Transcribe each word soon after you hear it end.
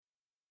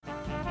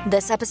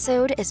This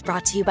episode is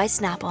brought to you by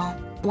Snapple.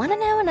 Want to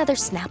know another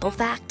Snapple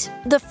fact?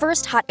 The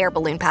first hot air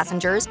balloon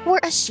passengers were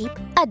a sheep,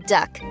 a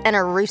duck, and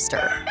a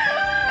rooster.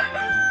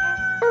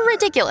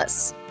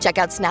 Ridiculous. Check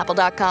out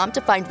Snapple.com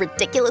to find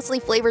ridiculously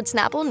flavored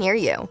Snapple near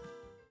you.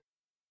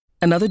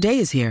 Another day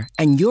is here,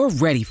 and you're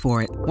ready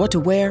for it. What to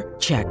wear?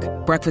 Check.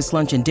 Breakfast,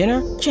 lunch, and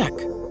dinner? Check.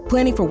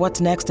 Planning for what's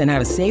next and how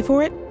to save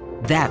for it?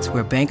 That's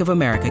where Bank of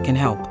America can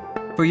help.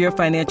 For your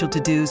financial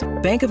to-dos,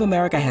 Bank of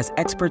America has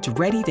experts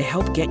ready to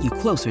help get you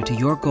closer to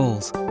your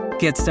goals.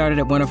 Get started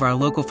at one of our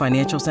local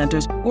financial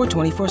centers or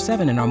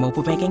 24/7 in our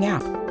mobile banking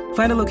app.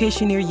 Find a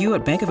location near you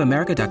at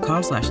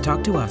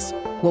bankofamerica.com/talktous.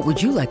 What would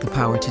you like the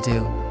power to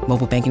do?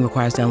 Mobile banking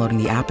requires downloading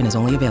the app and is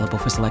only available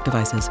for select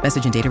devices.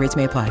 Message and data rates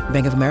may apply.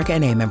 Bank of America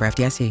N.A., member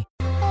FDIC.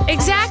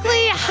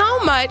 Exactly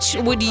how much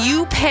would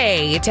you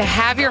pay to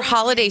have your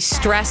holiday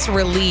stress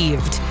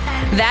relieved?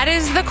 That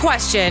is the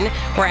question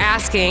we're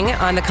asking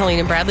on the Colleen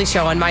and Bradley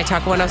Show on My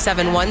Talk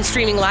 1071,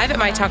 streaming live at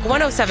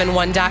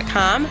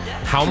MyTalk1071.com.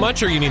 How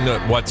much, or you mean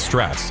what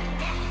stress?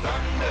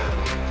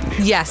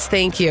 Yes,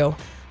 thank you.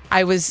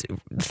 I was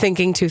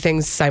thinking two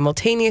things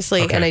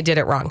simultaneously, and I did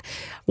it wrong.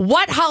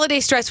 What holiday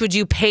stress would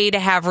you pay to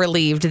have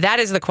relieved? That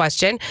is the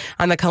question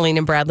on the Colleen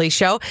and Bradley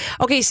Show.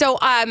 Okay, so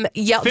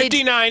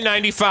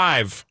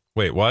 $59.95.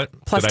 Wait, what?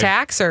 Plus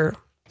tax, or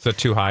is that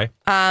too high?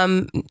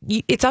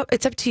 It's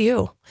up to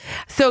you.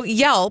 So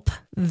Yelp,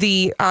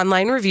 the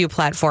online review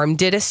platform,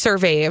 did a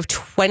survey of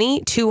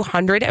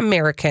 2,200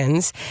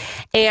 Americans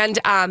and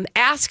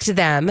asked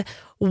them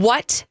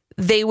what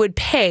they would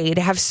pay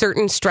to have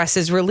certain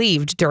stresses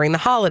relieved during the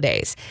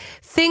holidays.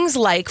 Things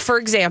like, for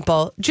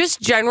example,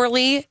 just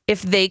generally,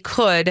 if they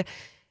could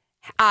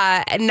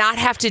not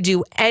have to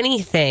do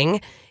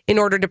anything in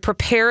order to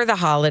prepare the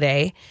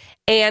holiday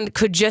and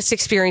could just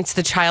experience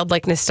the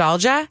childlike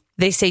nostalgia,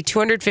 they say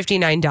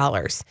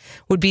 $259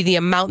 would be the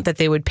amount that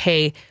they would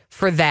pay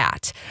for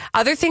that.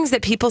 Other things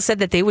that people said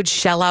that they would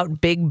shell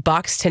out big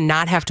bucks to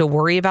not have to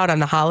worry about on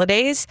the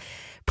holidays: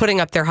 putting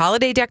up their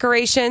holiday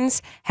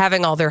decorations,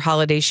 having all their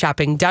holiday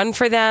shopping done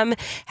for them,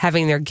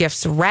 having their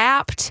gifts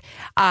wrapped,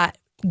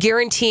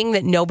 guaranteeing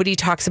that nobody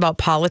talks about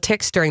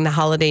politics during the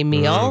holiday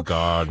meal. Oh,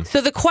 God.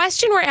 So the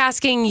question we're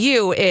asking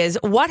you is,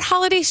 what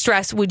holiday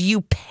stress would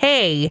you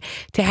pay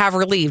to have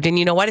relieved? And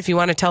you know what? If you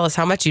want to tell us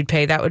how much you'd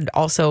pay, that would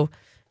also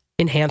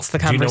enhance the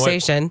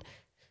conversation.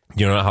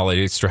 You know what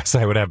holiday stress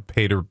I would have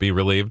paid to be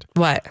relieved?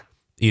 What?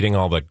 Eating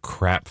all the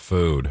crap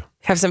food.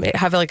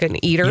 Have like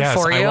an eater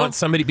for you? I want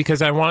somebody,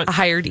 because I want a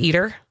hired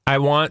eater. I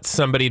want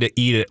somebody to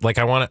eat it. Like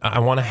I want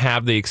to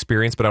have the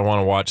experience, but I want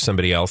to watch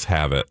somebody else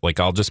have it. Like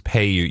I'll just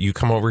pay you. You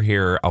come over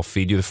here, I'll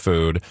feed you the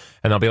food,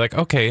 and I'll be like,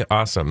 okay,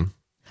 awesome.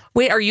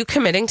 Wait, are you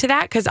committing to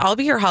that? Because I'll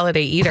be your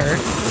holiday eater.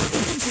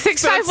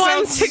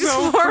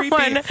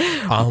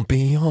 651-641. I'll be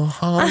your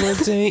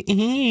holiday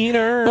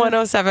eater.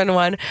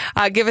 1071.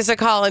 Give us a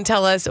call and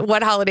tell us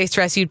what holiday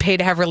stress you'd pay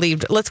to have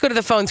relieved. Let's go to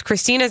the phones.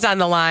 Christina's on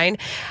the line.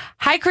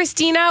 Hi,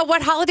 Christina.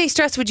 What holiday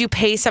stress would you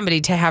pay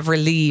somebody to have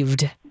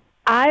relieved?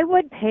 I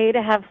would pay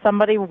to have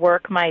somebody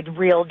work my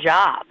real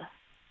job.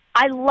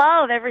 I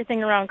love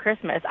everything around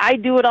Christmas. I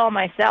do it all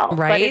myself.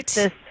 Right. But it's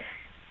this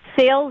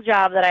sales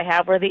job that I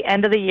have where the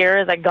end of the year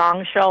is a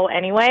gong show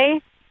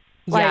anyway.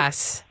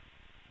 Yes.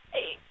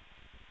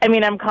 I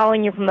mean, I'm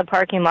calling you from the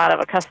parking lot of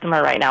a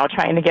customer right now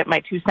trying to get my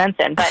 2 cents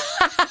in. But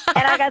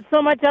and I got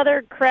so much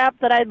other crap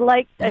that I'd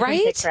like.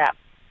 Right? Crap.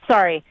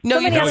 Sorry. No,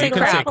 so many you other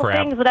can say crap.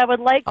 Things that I would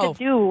like to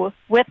do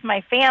with my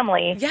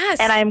family.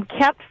 Yes. And I'm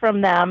kept from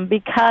them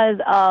because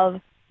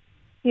of,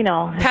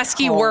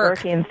 pesky work.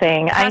 Working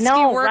thing. Pesky I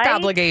know, work right?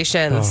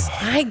 obligations.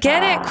 I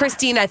get it,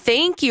 Christina.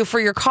 Thank you for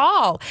your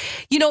call.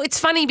 It's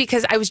funny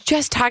because I was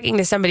just talking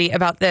to somebody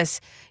about this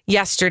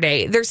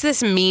yesterday. There's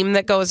this meme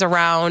that goes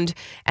around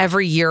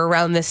every year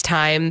around this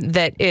time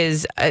that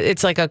is,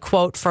 it's like a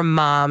quote from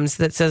moms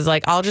that says,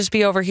 like, I'll just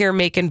be over here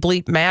making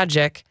bleep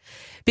magic.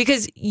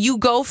 Because you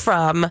go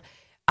from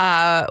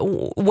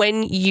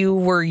when you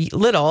were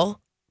little,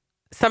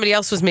 somebody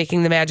else was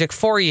making the magic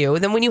for you.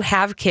 Then when you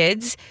have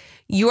kids,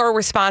 you are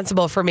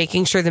responsible for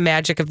making sure the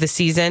magic of the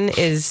season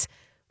is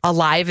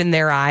alive in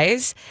their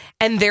eyes.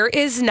 And there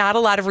is not a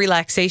lot of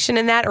relaxation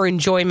in that or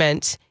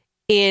enjoyment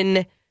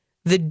in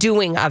the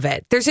doing of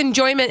it. There's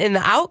enjoyment in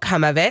the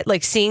outcome of it,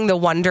 like seeing the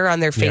wonder on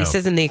their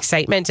faces and the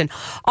excitement, and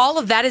all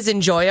of that is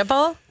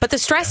enjoyable. But the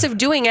stress of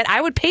doing it, I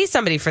would pay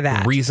somebody for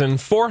that. Reason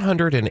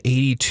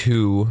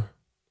 482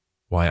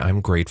 why I'm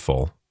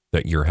grateful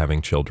that you're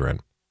having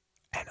children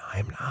and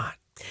I'm not.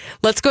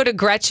 Let's go to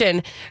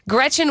Gretchen.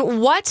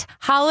 Gretchen, what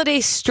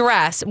holiday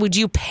stress would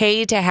you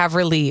pay to have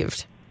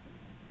relieved?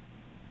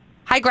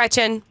 Hi,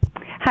 Gretchen.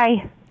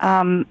 Hi.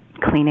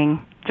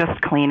 Cleaning.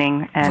 Just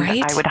cleaning. And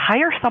right? I would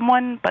hire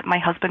someone, but my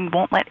husband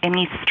won't let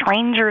any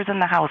strangers in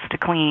the house to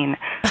clean.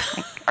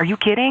 Like, are you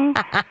kidding?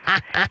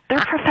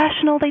 They're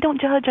professional. They don't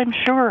judge, I'm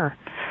sure.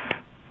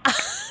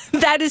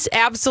 That is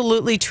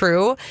absolutely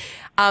true.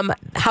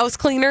 House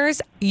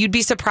cleaners, you'd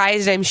be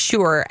surprised, I'm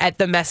sure, at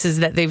the messes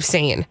that they've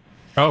seen.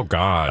 Oh,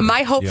 God.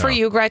 My hope for Yeah.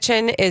 you,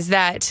 Gretchen, is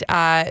that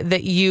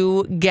that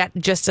you get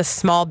just a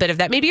small bit of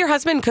that. Maybe your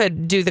husband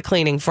could do the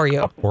cleaning for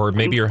you. Or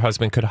maybe your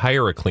husband could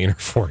hire a cleaner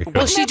for you.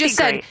 Well, she That'd be just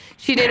said great.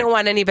 she didn't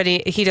want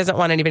anybody. He doesn't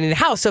want anybody in the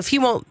house. So if he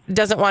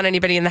doesn't want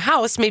anybody in the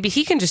house, maybe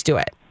he can just do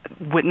it.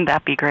 Wouldn't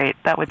that be great?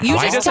 That would. You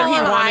Why just doesn't tell he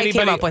him want I came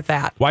anybody- up with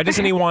that. Why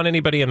doesn't he want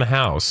anybody in the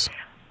house?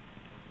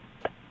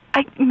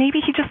 Maybe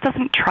he just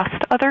doesn't trust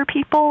other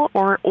people,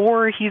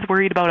 or he's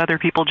worried about other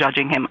people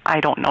judging him.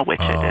 I don't know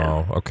which it is.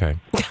 Oh, okay.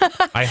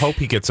 I hope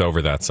he gets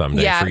over that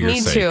someday Yeah, for your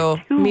me sake. too.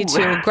 Me Ooh.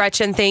 too.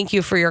 Gretchen, thank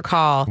you for your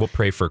call. We'll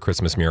pray for a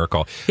Christmas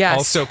miracle. Yes.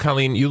 Also,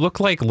 Colleen, you look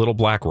like Little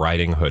Black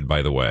Riding Hood,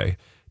 by the way,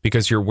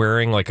 because you're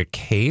wearing like a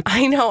cape.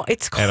 I know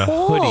it's And a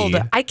cold.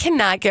 hoodie. I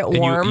cannot get and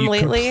warm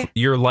lately.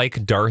 You're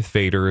like Darth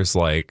Vader's,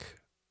 like,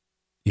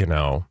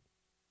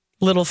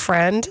 Little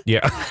friend,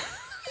 yeah.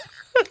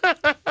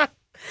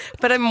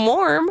 but I'm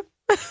warm.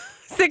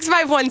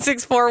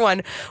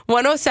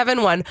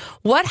 651-641-1071.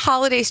 What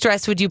holiday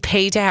stress would you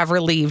pay to have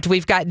relieved?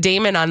 We've got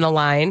Damon on the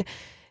line.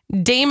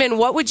 Damon,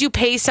 what would you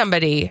pay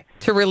somebody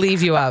to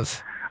relieve you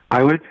of?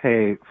 I would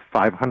pay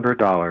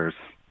 $500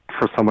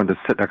 for someone to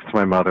sit next to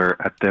my mother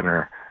at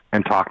dinner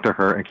and talk to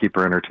her and keep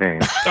her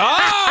entertained.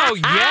 Oh,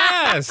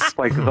 yes.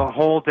 Like the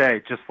whole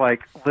day, just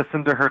like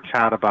listen to her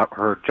chat about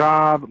her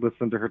job,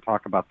 listen to her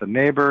talk about the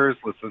neighbors,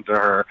 listen to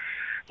her,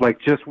 like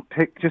just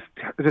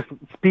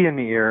be in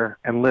the ear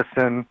and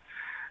listen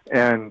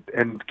and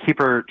keep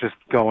her just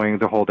going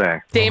the whole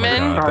day.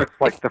 Damon? It starts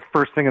like the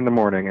first thing in the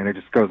morning and it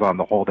just goes on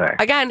the whole day.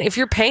 Again, if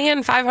you're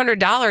paying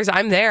 $500,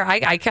 I'm there.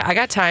 I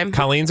got time.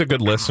 Colleen's a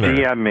good listener.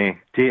 DM me.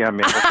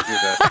 Let's do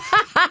this.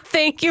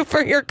 Thank you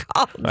for your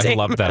call, I Damon.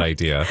 love that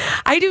idea.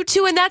 I do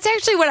too, and that's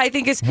actually what I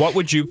think is What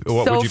would you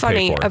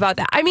funny pay for? about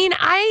that. I mean,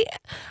 I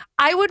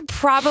would What's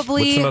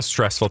probably the most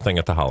stressful thing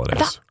at the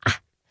holidays?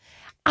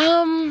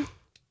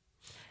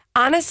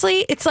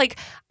 honestly, it's like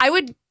I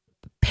would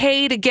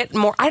pay to get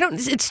more.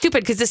 It's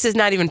stupid because this is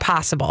not even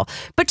possible,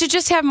 but to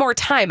just have more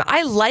time.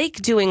 I like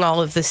doing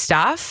all of this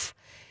stuff,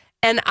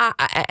 and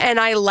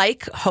I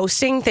like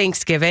hosting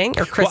Thanksgiving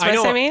or Christmas. I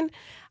know- I mean,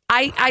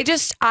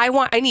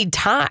 I need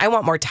time. I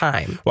want more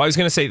time. Well, I was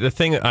going to say the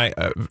thing.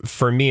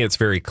 For me, it's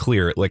very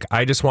clear. Like,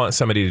 I just want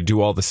somebody to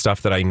do all the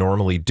stuff that I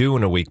normally do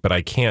in a week, but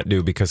I can't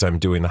do because I'm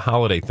doing the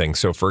holiday thing.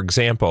 So, for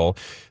example,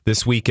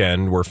 this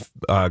weekend we're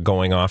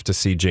going off to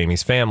see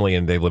Jamie's family,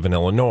 and they live in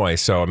Illinois.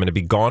 So I'm going to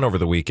be gone over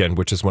the weekend,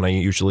 which is when I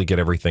usually get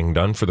everything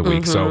done for the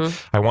week. So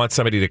I want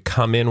somebody to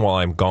come in while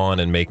I'm gone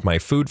and make my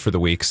food for the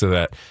week, so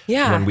that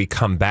when we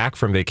come back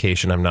from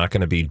vacation, I'm not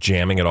going to be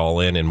jamming it all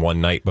in one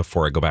night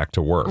before I go back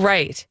to work.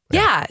 Right.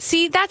 Yeah.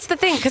 See, that's the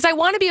thing, because I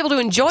want to be able to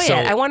enjoy it.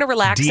 I want to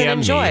relax DM and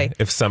enjoy. me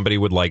if somebody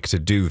would like to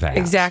do that.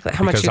 Exactly.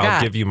 How much because you I'll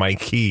got? give you my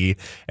key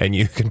and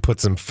you can put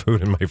some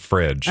food in my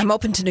fridge. I'm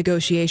open to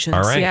negotiations.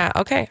 All right. Yeah.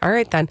 Okay. All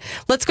right, then.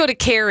 Let's go to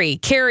Carrie.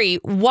 Carrie,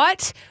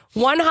 what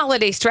one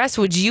holiday stress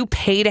would you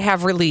pay to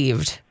have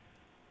relieved?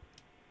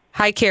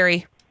 Hi,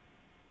 Carrie.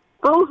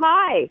 Oh,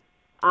 hi.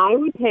 I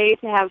would pay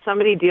to have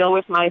somebody deal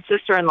with my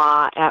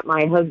sister-in-law at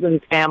my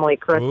husband's family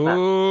Christmas.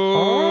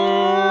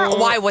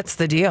 Why? What's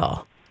the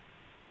deal?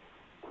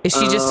 Is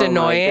she just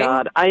annoying?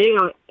 Oh, my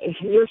God.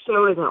 Your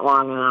show isn't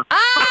long enough.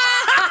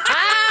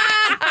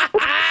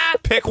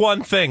 Pick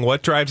one thing.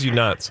 What drives you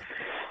nuts?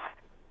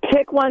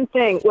 Pick one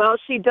thing. Well,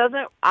 she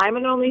doesn't. I'm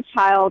an only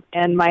child,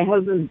 and my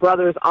husband's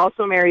brother is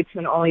also married to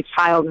an only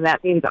child, and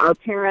that means our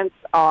parents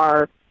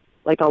are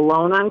like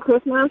alone on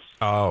Christmas.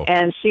 Oh.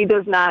 And she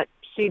does not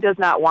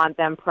want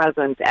them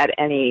present at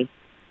any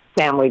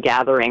family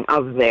gathering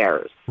of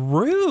theirs.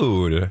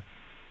 Rude.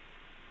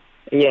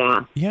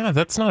 Yeah. Yeah,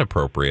 that's not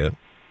appropriate.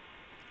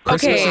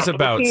 Christmas Okay. is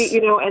about...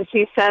 And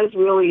she says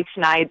really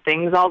snide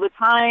things all the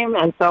time,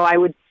 and so I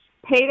would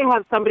pay to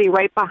have somebody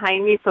right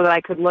behind me so that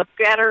I could look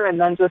at her and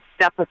then just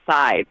step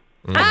aside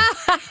and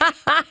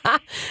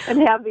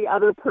have the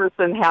other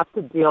person have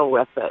to deal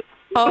with it.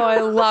 Oh,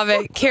 I love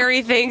it.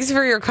 Carrie, thanks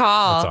for your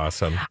call.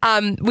 That's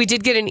awesome. We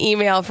did get an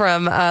email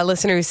from a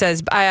listener who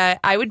says,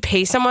 I would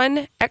pay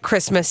someone at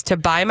Christmas to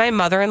buy my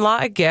mother-in-law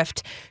a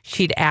gift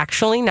she'd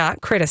actually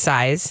not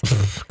criticize.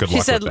 Good She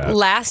luck said, with that.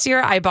 last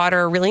year I bought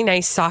her a really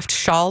nice soft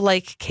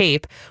shawl-like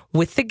cape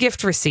with the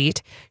gift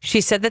receipt.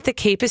 She said that the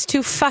cape is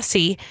too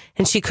fussy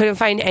and she couldn't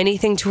find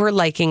anything to her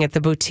liking at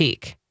the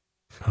boutique.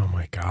 Oh,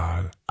 my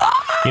God.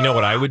 You know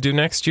what I would do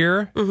next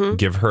year?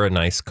 Give her a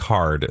nice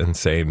card and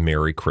say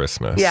Merry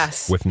Christmas.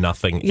 Yes. With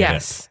nothing in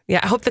Yes.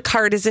 Yeah. I hope the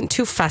card isn't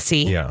too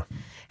fussy. it. Yeah.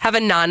 Have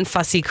a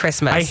non-fussy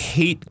Christmas. I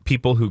hate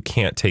people who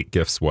can't take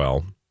gifts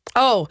well.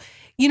 Oh,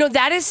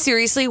 that is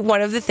seriously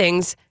one of the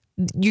things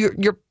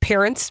your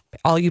parents,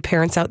 all you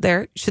parents out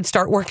there, should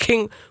start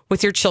working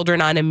with your children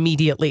on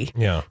immediately.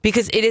 Yeah.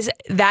 Because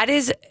that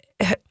is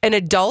an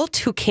adult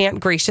who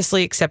can't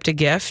graciously accept a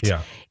gift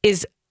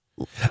is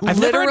I've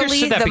never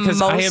literally understood that the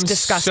because I am most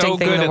disgusting so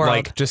thing good in the at world.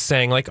 like just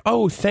saying like,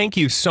 oh, thank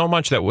you so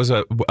much. That was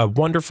a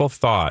wonderful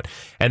thought.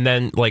 And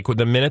then like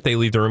the minute they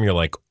leave the room, you're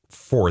like,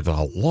 for the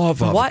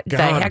love of What God,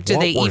 the heck? Do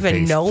what they were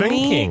even know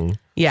thinking? me?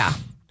 Yeah.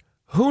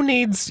 Who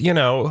needs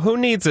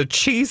a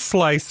cheese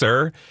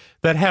slicer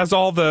that has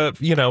all the,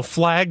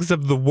 flags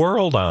of the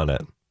world on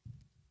it.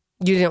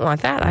 You didn't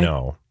want that?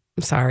 No.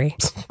 I'm sorry.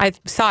 I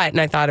saw it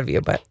and I thought of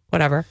you, but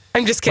whatever.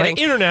 I'm just kidding.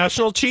 My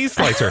international cheese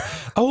slicer.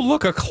 Oh,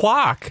 look, a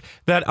clock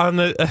that on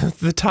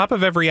the top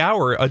of every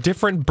hour, a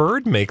different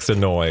bird makes a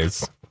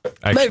noise.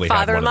 My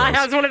father-in-law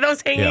has one of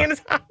those hanging in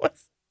his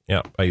house.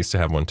 Yeah, I used to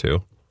have one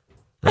too.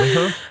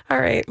 All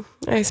right.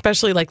 I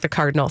especially like the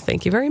cardinal.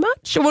 Thank you very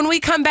much. When we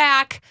come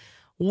back,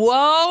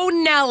 whoa,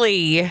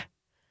 Nelly.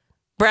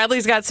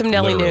 Bradley's got some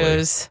Nelly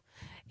news.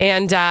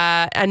 And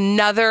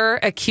another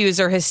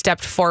accuser has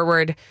stepped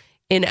forward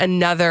in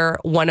another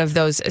one of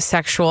those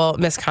sexual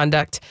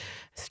misconduct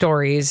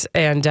stories.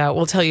 And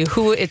we'll tell you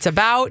who it's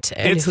about.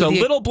 And it's the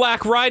Little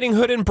Black Riding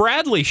Hood and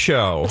Bradley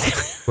show.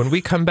 When we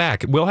come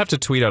back, we'll have to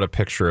tweet out a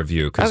picture of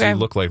you because you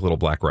look like Little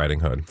Black Riding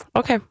Hood.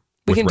 Okay.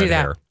 We can do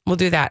that. Hair. We'll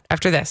do that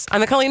after this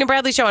on the Colleen and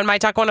Bradley show on My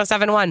Talk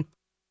 107.1.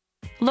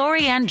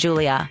 Lori and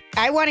Julia.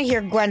 I want to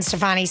hear Gwen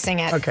Stefani sing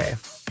it. Okay.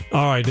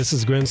 All right, this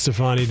is Gwen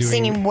Stefani doing...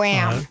 Singing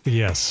Wham.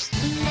 Yes.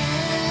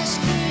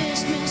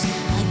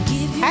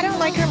 I don't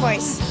like her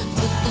voice.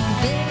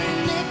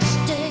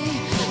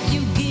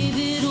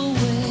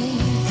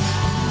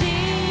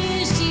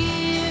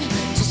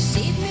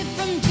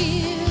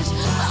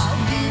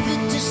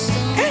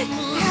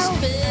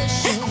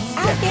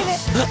 I'll give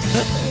it.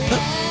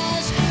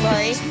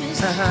 Lori.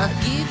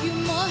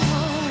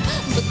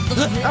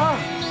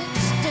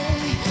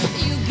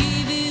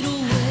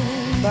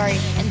 Lori.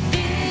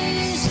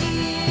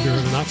 Have you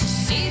heard enough?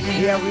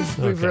 Yeah,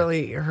 we've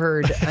really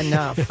heard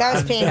enough. That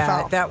was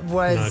painful. That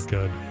was not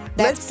good.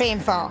 That's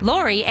painful.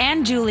 Lori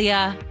and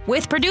Julia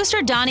with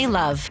producer Donnie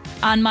Love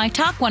on My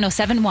Talk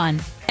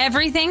 107.1.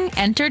 Everything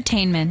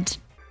Entertainment.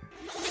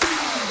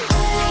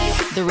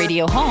 The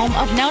radio home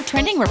of now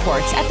trending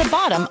reports at the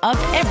bottom of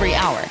every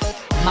hour.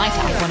 My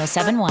Talk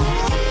 107.1.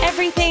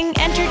 Everything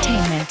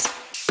Entertainment.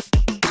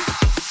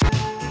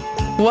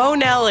 Whoa,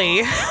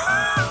 Nelly.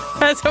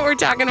 That's what we're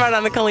talking about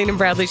on the Colleen and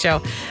Bradley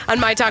show on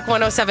My Talk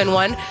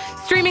 107.1.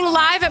 Streaming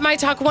live at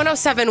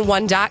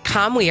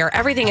MyTalk1071.com. We are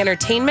Everything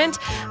Entertainment.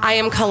 I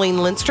am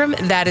Colleen Lindstrom.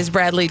 That is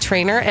Bradley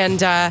Trainer.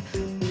 And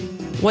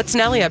what's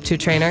Nelly up to,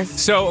 Trainer?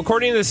 So,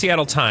 according to the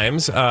Seattle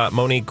Times,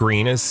 Monique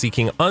Green is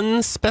seeking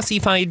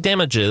unspecified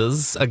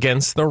damages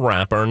against the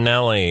rapper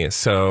Nelly.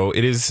 So,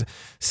 it is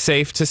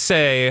safe to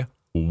say,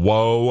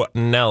 whoa,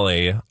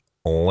 Nelly,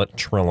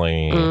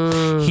 literally.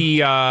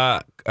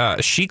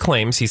 She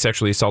claims he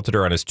sexually assaulted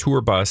her on his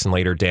tour bus and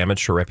later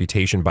damaged her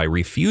reputation by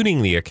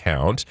refuting the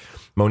account.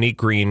 Monique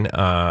Green,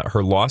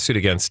 her lawsuit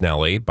against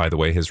Nelly, by the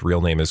way, his real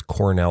name is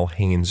Cornell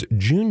Haynes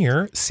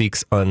Jr.,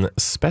 seeks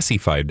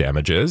unspecified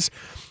damages.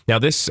 Now,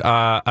 this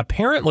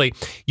apparently,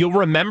 you'll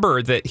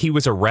remember that he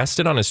was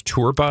arrested on his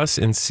tour bus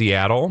in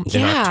Seattle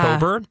in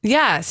October.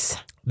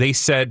 Yes. They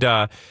said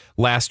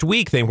last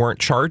week they weren't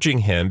charging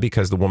him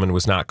because the woman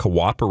was not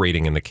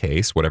cooperating in the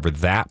case, whatever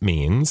that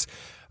means.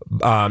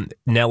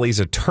 Nelly's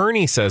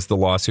attorney says the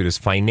lawsuit is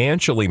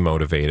financially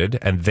motivated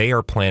and they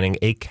are planning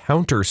a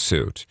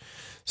countersuit.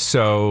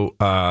 So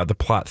the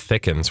plot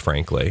thickens,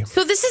 frankly.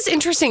 So this is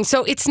interesting.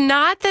 So it's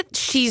not that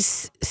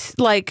she's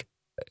like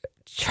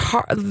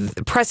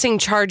pressing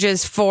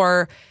charges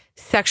for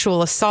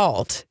sexual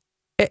assault.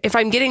 If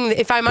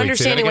I'm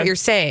understanding what you're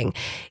saying,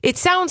 it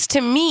sounds to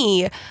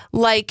me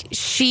like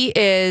she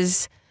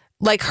is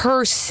like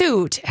her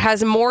suit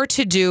has more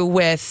to do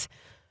with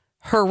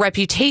her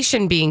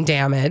reputation being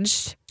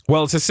damaged.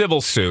 Well, it's a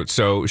civil suit,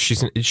 so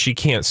she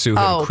can't sue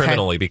him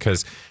criminally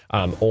because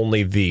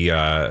only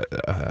the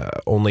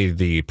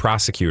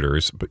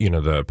prosecutors,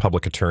 the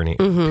public attorney,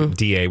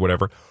 DA,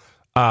 whatever,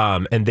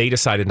 and they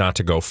decided not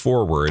to go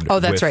forward. Oh,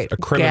 that's with right.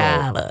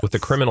 With a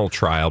criminal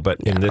trial, but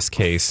in this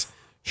case,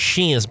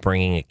 she is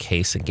bringing a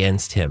case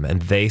against him,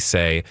 and they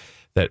say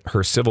that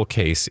her civil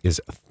case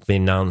is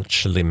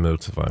financially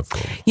motivated.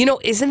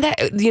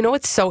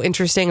 What's so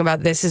interesting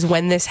about this is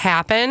when this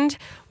happened,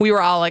 we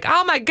were all like,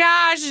 oh my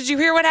gosh, did you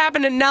hear what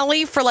happened to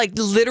Nelly for like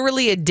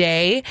literally a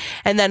day?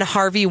 And then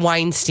Harvey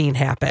Weinstein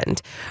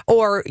happened.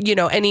 Or,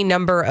 any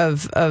number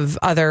of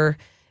other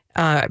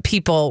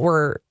people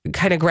were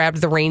kind of grabbed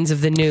the reins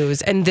of the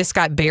news. And this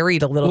got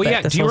buried a little bit.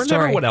 Yeah. Do you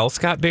remember what else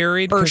got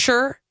buried?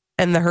 Usher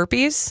and the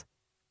herpes?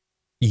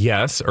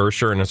 Yes,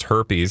 Usher and his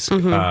herpes,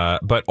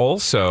 but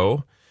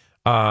also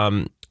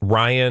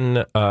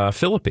Ryan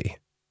Phillippe.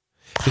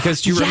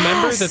 Because do you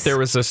remember that there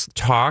was this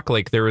talk,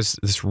 like there was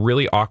this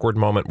really awkward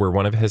moment where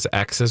one of his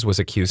exes was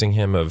accusing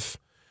him of,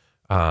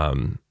 I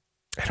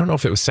don't know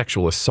if it was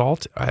sexual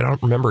assault. I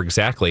don't remember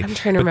exactly. I'm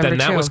trying to remember, but then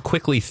that too. was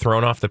quickly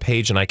thrown off the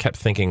page, and I kept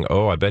thinking,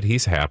 oh, I bet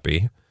he's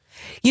happy.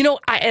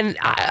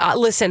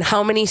 Listen,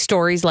 how many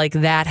stories like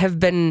that have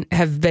been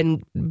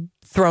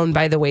thrown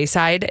by the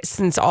wayside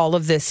since all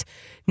of this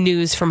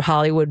news from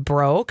Hollywood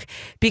broke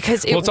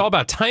because it's all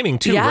about timing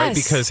too, right?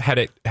 Yes. Because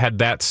had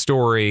that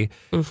story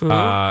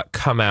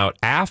come out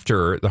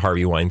after the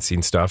Harvey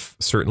Weinstein stuff,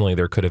 certainly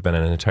there could have been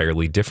an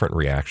entirely different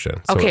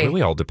reaction. So it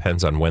really all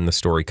depends on when the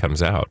story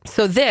comes out.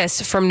 So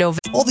this from November.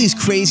 All these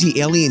crazy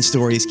alien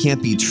stories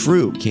can't be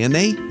true, can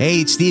they?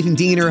 Hey, it's Stephen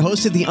Diener,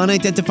 host of the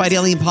Unidentified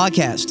Alien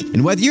Podcast.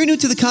 And whether you're new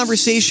to the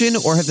conversation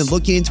or have been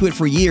looking into it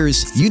for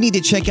years, you need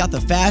to check out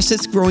the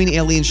fastest growing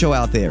alien show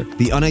out there,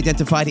 the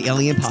Unidentified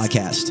Alien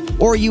Podcast,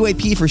 or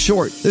UAP for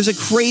short. There's a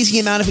crazy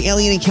amount of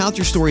alien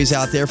encounter stories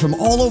out there from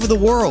all over the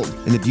world.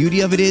 And the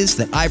beauty of it is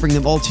that I bring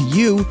them all to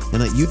you and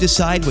let you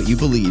decide what you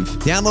believe.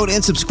 Download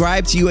and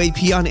subscribe to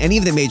UAP on any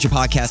of the major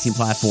podcasting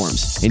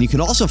platforms. And you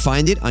can also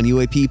find it on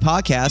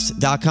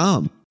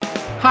UAPpodcast.com.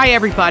 Hi,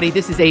 everybody.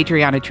 This is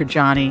Adriana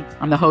Trajani.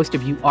 I'm the host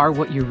of You Are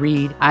What You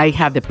Read. I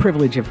have the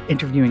privilege of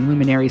interviewing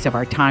luminaries of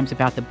our times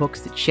about the books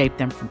that shaped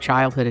them from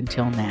childhood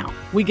until now.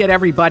 We get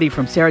everybody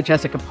from Sarah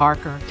Jessica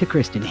Parker to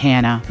Kristen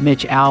Hanna,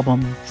 Mitch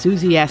Albom,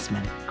 Susie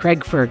Essman,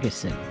 Craig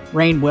Ferguson,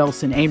 Rainn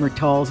Wilson, Amor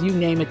Tolls, you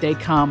name it, they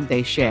come,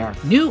 they share.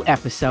 New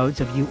episodes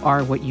of You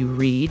Are What You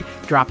Read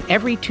drop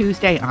every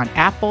Tuesday on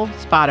Apple,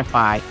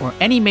 Spotify, or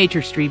any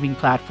major streaming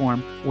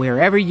platform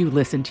wherever you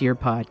listen to your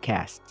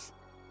podcasts.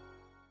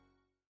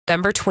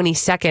 November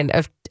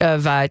 22nd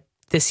of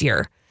this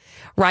year.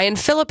 Ryan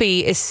Phillippe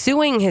is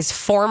suing his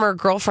former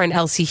girlfriend,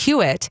 Elsie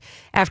Hewitt,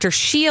 after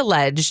she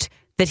alleged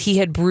that he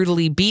had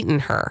brutally beaten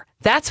her.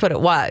 That's what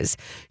it was.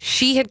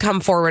 She had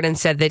come forward and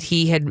said that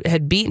he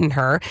had beaten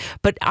her,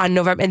 but on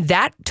November, and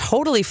that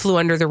totally flew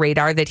under the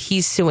radar that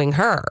he's suing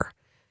her.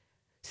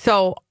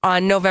 So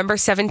on November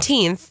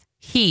 17th,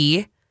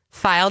 he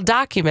filed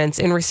documents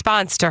in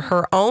response to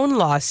her own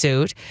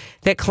lawsuit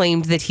that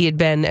claimed that he had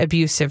been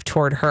abusive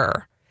toward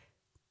her.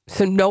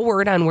 So no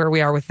word on where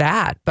we are with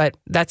that, but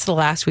that's the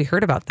last we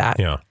heard about that.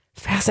 Yeah.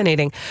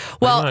 Fascinating.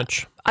 Well,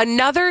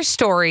 another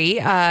story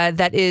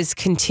that is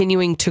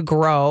continuing to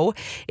grow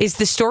is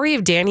the story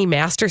of Danny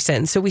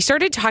Masterson. So we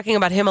started talking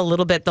about him a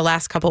little bit the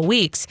last couple of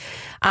weeks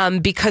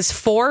because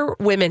 4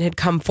 women had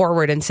come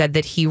forward and said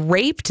that he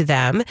raped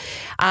them.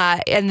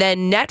 And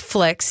then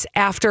Netflix,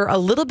 after a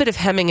little bit of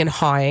hemming and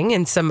hawing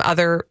and some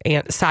other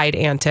side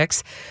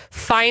antics,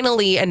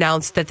 finally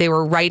announced that they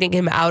were writing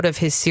him out of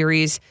his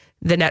series,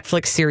 the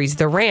Netflix series,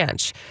 The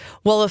Ranch.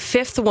 Well, a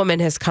 5th woman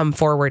has come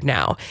forward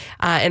now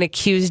and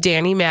accused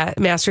Danny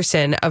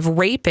Masterson of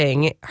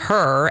raping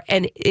her.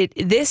 And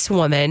this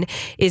woman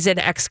is an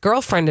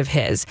ex-girlfriend of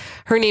his.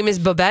 Her name is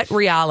Babette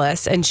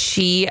Reales, and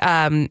she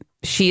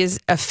is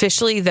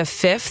officially the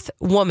 5th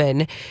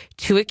woman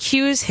to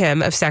accuse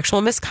him of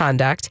sexual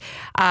misconduct.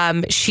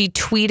 She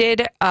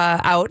tweeted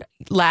out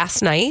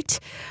last night.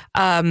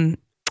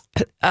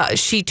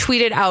 She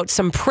tweeted out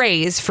some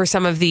praise for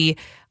some of the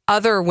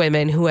other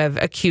women who have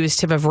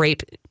accused him of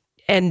rape.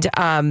 And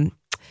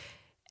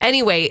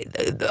anyway,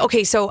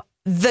 okay, so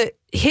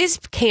his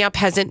camp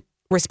hasn't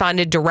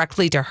responded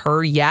directly to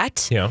her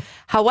yet. Yeah.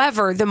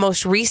 However, the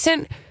most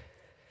recent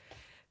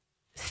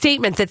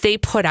statement that they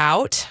put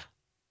out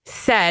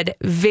said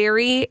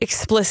very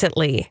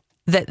explicitly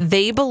that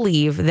they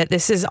believe that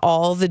this is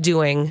all the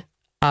doing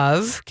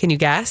of, can you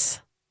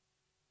guess?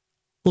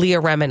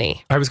 Leah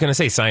Remini. I was going to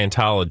say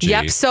Scientology.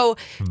 Yep. So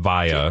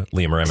via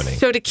Leah Remini.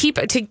 So to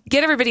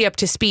get everybody up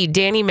to speed,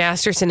 Danny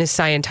Masterson is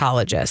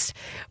Scientologist.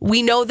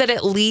 We know that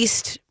at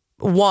least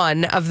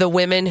one of the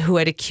women who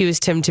had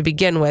accused him to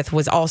begin with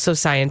was also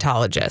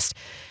Scientologist.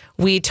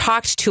 We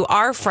talked to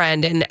our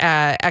friend and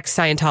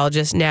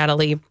ex-Scientologist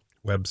Natalie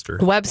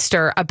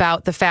Webster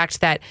about the fact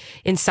that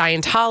in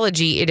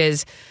Scientology it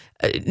is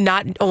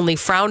not only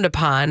frowned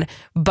upon,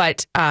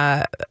 but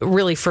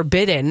really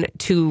forbidden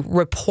to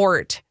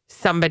report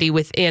somebody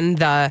within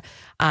the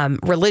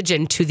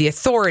religion to the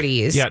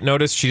authorities. Yeah,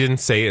 notice she didn't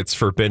say it's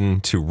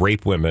forbidden to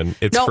rape women.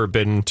 It's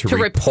forbidden to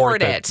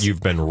report it. That you've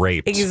been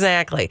raped.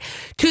 Exactly.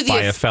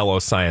 By a fellow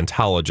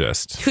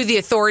Scientologist. To the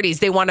authorities.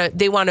 They want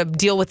to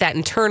deal with that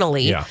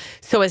internally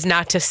so as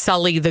not to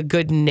sully the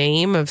good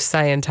name of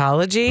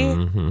Scientology.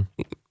 Mm-hmm.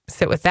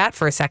 Sit with that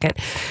for a second.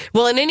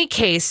 Well, in any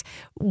case,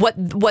 what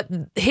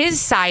his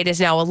side is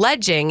now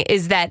alleging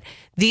is that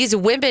these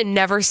women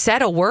never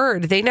said a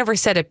word. They never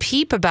said a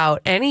peep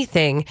about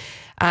anything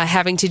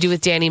having to do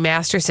with Danny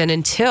Masterson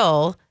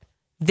until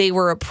they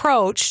were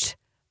approached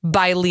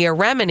by Leah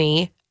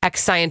Remini,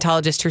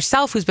 ex-Scientologist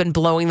herself, who's been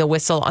blowing the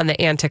whistle on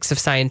the antics of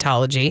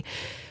Scientology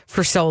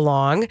for so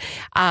long.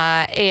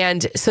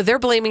 And so they're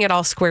blaming it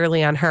all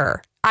squarely on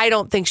her. I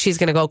don't think she's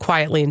going to go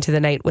quietly into the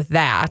night with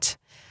that.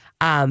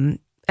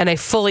 And I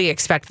fully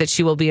expect that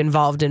she will be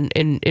involved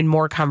in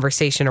more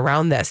conversation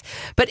around this.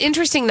 But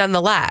interesting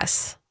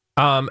nonetheless.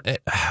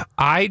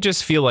 I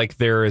just feel like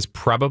there is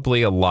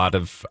probably a lot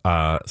of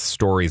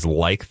stories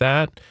like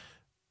that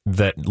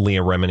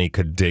Leah Remini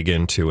could dig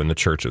into in the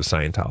Church of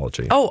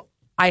Scientology. Oh,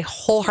 I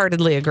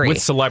wholeheartedly agree.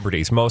 With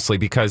celebrities, mostly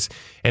because,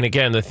 and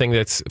again, the thing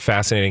that's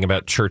fascinating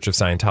about Church of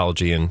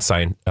Scientology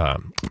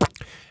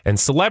And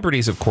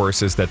celebrities, of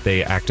course, is that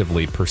they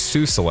actively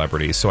pursue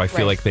celebrities. So I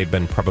feel like they've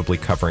been probably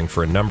covering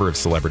for a number of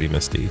celebrity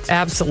misdeeds.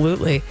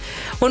 Absolutely.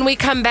 When we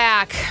come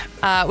back,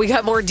 we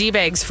got more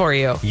D-bags for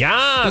you.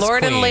 Yes,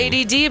 Lord Queen. and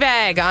Lady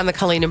D-bag on the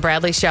Colleen and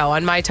Bradley Show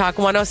on My Talk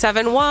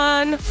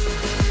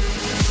 107.1.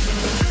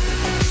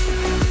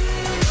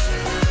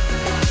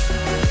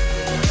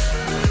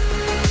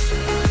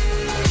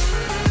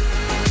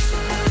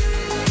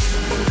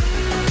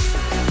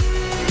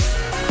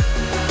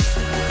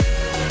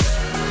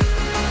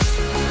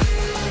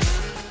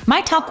 My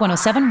Talk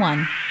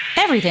 107.1.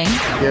 Everything.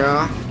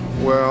 Yeah,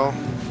 well,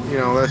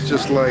 that's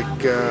just like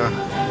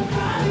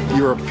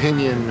your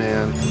opinion,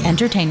 man.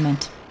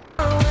 Entertainment.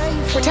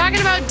 We're talking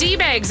about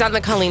D-bags on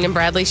the Colleen and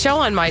Bradley Show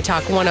on My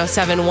Talk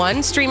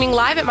 107.1, streaming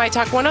live at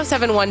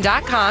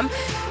MyTalk1071.com.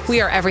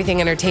 We are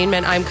Everything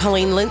Entertainment. I'm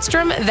Colleen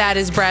Lindstrom. That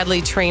is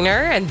Bradley Trainer,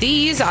 and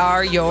these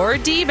are your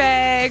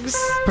D-bags.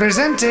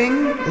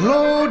 Presenting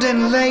Lord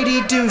and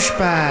Lady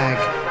Douchebag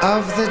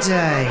of the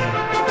Day.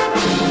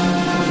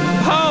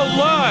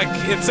 Oh, look,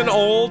 it's an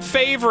old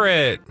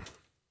favorite.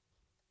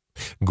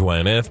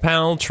 Gwyneth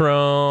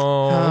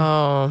Paltrow.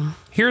 Oh.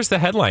 Here's the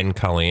headline,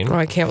 Colleen. Oh,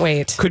 I can't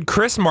wait. Could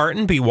Chris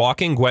Martin be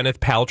walking Gwyneth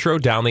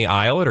Paltrow down the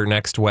aisle at her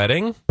next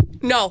wedding?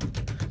 No.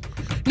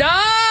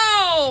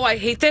 I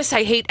hate this.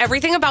 I hate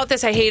everything about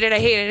this. I hate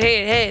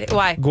it.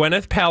 Why?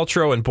 Gwyneth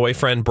Paltrow and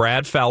boyfriend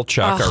Brad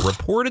Falchuk are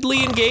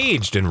reportedly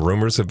engaged, and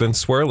rumors have been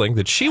swirling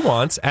that she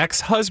wants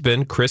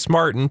ex-husband Chris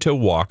Martin to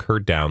walk her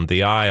down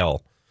the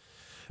aisle.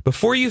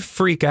 Before you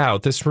freak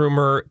out, this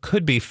rumor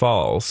could be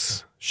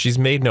false. She's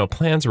made no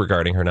plans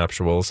regarding her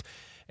nuptials,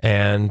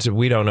 and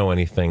we don't know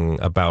anything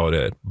about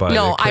it. But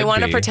no, I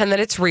want to be. pretend that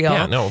it's real.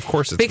 Yeah, no, of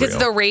course it's because real.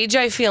 the rage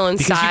I feel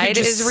inside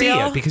is real.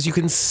 See it, because you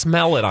can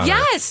smell it on her.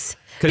 Yes.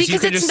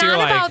 Because it's not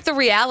about the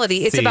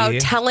reality. It's about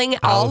telling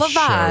all of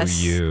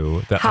us. Show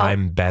you that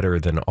I'm better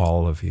than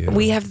all of you.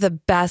 We have the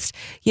best.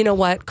 You know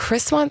what?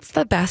 Chris wants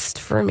the best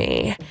for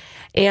me.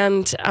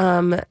 And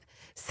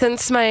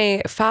since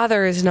my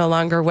father is no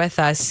longer with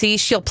us,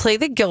 she'll play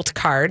the guilt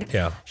card.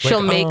 Yeah.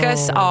 She'll make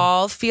us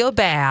all feel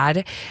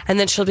bad. And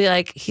then she'll be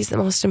like, he's the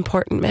most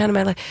important man in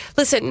my life.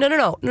 Listen,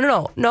 no.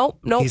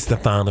 He's the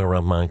father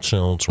of my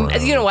children.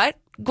 You know what?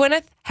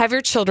 Gwyneth, have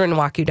your children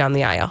walk you down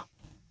the aisle.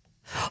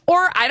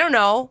 Or, I don't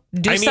know,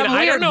 some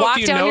weird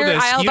walk down your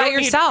aisle by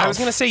yourself. I was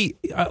going to say,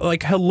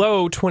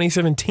 hello,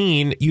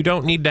 2017, you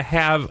don't need to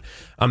have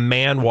a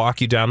man walk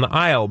you down the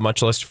aisle,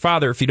 much less your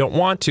father, if you don't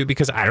want to,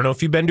 because I don't know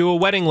if you've been to a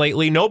wedding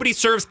lately. Nobody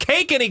serves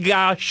cake any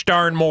gosh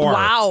darn more.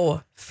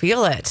 Wow.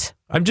 Feel it.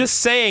 I'm just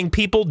saying,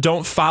 people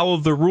don't follow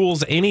the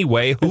rules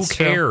anyway. Who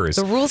cares?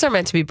 The rules are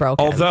meant to be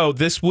broken. Although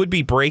this would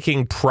be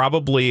breaking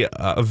probably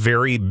a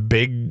very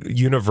big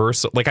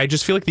universal. Like, I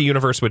just feel like the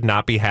universe would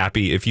not be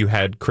happy if you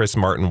had Chris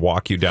Martin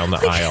walk you down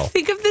the aisle.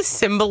 Think of the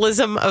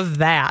symbolism of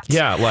that.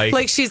 Yeah,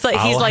 like she's like,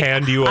 I'll he's like,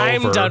 hand you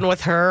I'm over. done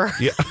with her.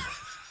 Yeah.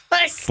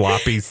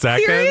 Sloppy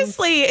seconds.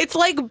 Seriously, it's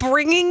like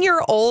bringing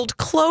your old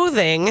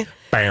clothing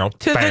to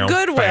the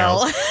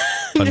Goodwill.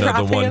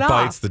 Another one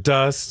bites the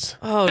dust.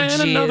 Oh,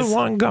 and another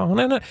one gone.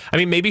 I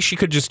mean, maybe she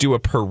could just do a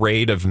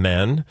parade of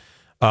men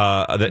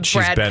that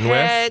she's Brad been Pitt.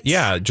 with.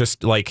 Yeah,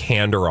 just like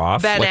hand her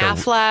off. Ben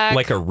Affleck.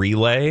 Like a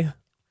relay.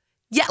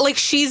 Yeah, like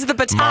she's the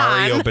baton.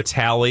 Mario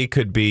Batali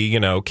could be,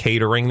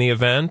 catering the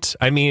event.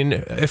 I mean,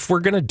 if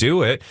we're going to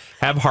do it,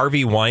 have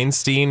Harvey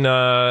Weinstein,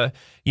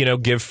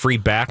 give free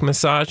back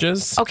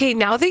massages. Okay,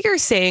 now that you're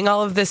saying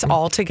all of this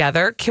all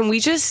together, can we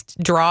just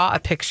draw a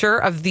picture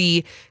of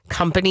the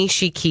company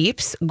she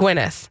keeps?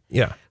 Gwyneth.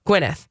 Yeah.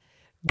 Gwyneth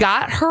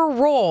got her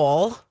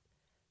role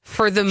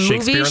for the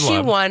movie she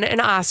won an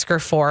Oscar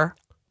for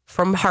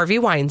from Harvey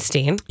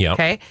Weinstein. Yep.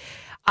 Okay.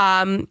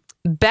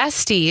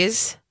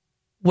 Besties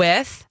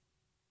with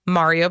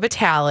Mario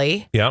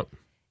Batali. Yep.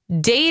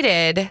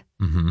 Dated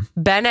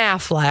Ben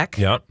Affleck.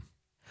 Yep.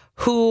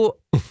 Who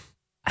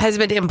has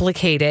been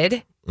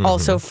implicated.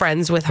 Also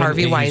friends with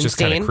Harvey Weinstein. He's just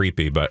kind of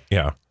creepy, but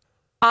yeah.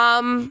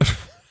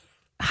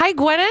 Hi,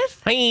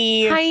 Gwyneth.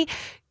 Hi.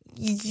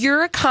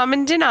 You're a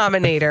common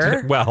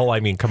denominator. Well, I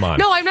mean, come on.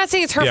 No, I'm not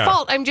saying it's her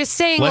fault. I'm just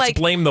saying, let's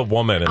blame the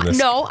woman in this.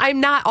 No, I'm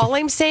not. All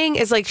I'm saying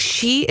is,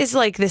 she is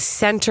the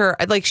center.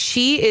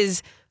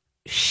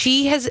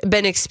 She has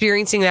been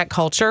experiencing that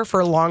culture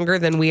for longer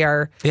than we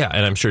are. Yeah,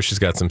 and I'm sure she's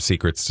got some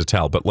secrets to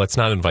tell, but let's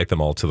not invite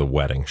them all to the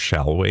wedding,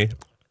 shall we?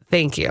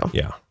 Thank you.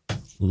 Yeah.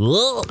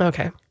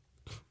 Okay.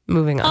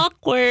 Moving on.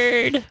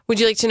 Awkward. Would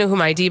you like to know who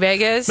my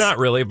D-bag is? Not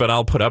really, but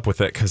I'll put up with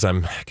it because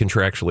I'm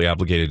contractually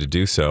obligated to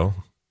do so.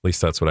 At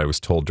least that's what I was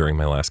told during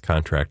my last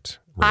contract.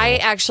 I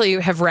actually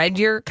have read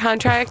your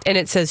contract, and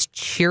it says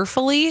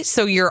cheerfully,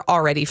 so you're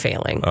already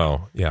failing.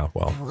 Oh, yeah,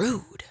 well.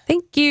 Rude.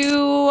 Thank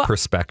you.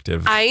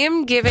 Perspective. I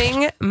am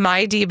giving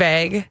my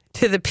D-bag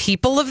to the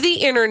people of the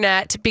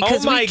internet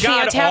because we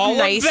can't have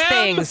nice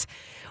things.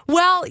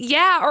 Well,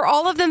 yeah, or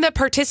all of them that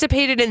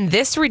participated in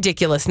this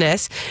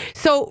ridiculousness.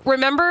 So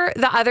remember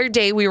the other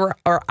day or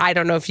I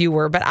don't know if you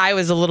were, but I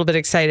was a little bit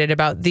excited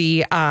about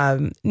the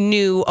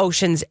new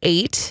Ocean's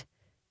 8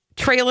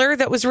 trailer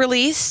that was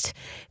released.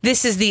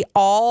 This is the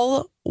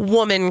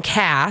all-woman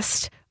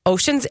cast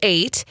Ocean's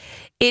 8.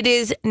 It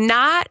is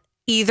not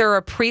either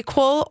a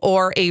prequel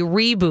or a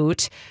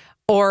reboot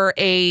or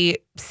a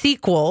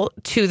sequel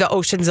to the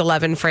Ocean's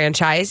 11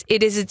 franchise.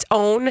 It is its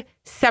own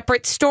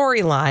separate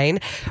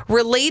storyline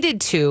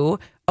related to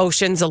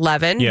Ocean's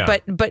 11,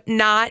 but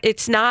not.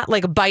 It's not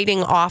like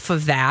biting off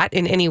of that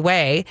in any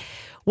way.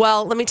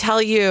 Well, let me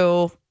tell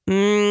you,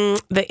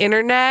 the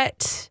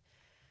internet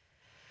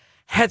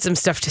had some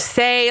stuff to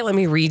say. Let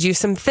me read you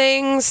some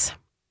things.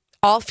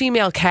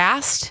 All-female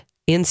cast,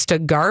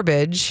 insta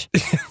garbage.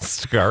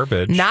 It's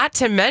garbage. Not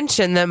to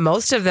mention that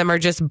most of them are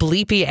just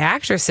bleepy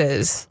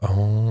actresses.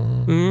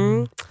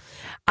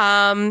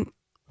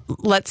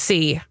 Let's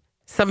see.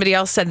 Somebody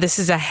else said this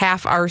is a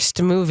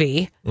half-arsed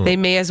movie. They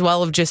may as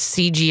well have just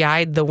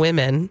CGI'd the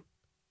women.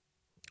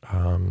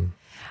 I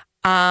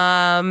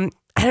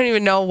don't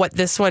even know what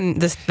this one.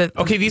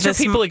 Okay, these are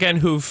people again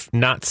who've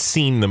not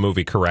seen the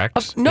movie,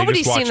 correct?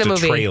 Nobody's seen the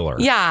movie. Trailer.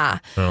 Yeah.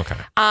 Okay.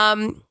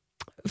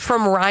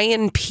 From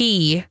Ryan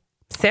P.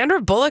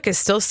 Sandra Bullock is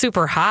still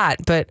super hot,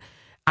 but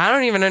I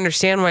don't even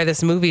understand why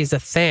this movie is a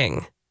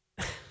thing.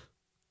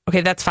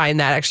 Okay, that's fine.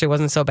 That actually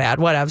wasn't so bad.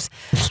 Whatevs.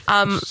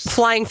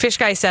 Flying Fish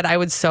Guy said, I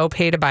would so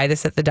pay to buy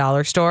this at the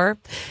dollar store.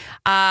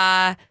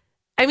 I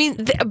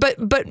mean,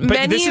 but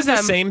many this is of them,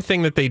 the same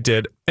thing that they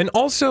did. And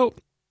also,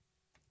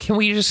 can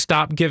we just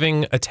stop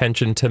giving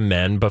attention to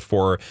men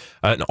before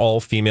an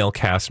all-female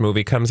cast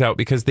movie comes out?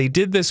 Because they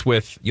did this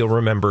with, you'll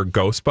remember,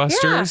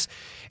 Ghostbusters. Yeah.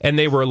 And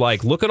they were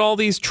like, look at all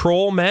these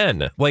troll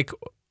men. Like,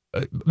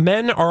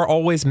 men are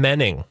always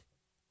menning.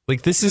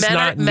 Like, this is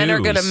not news. Men are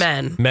gonna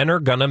men. Men are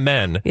gonna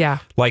men. Yeah.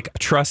 Like,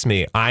 trust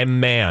me, I'm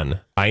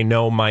man. I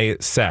know my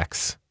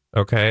sex.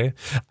 Okay?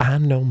 I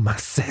know my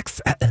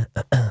sex.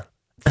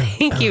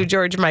 Thank you,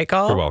 George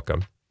Michael. You're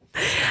welcome.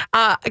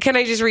 Can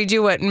I just read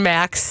you what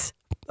Max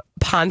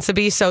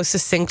Ponsonby so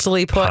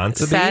succinctly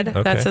said?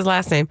 Okay. That's his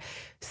last name.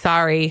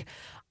 Sorry.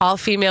 All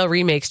female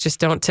remakes just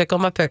don't tickle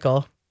my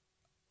pickle.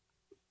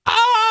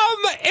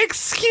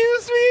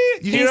 Excuse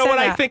me? You know what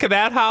I think of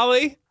that,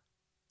 Holly?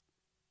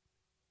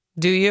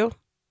 Do you?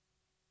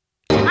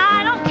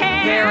 I don't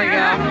care. There we go.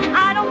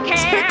 I don't care.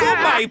 Tickle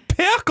my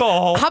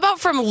pickle. How about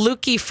from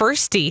Lukey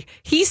Firsty?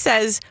 He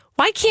says,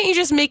 why can't you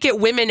just make it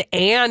women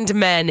and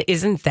men?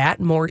 Isn't that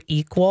more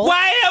equal?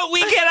 Why don't we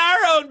get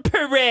our own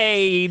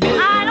parade?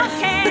 I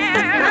don't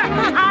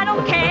care. I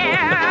don't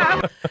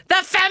care.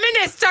 The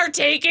feminists are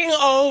taking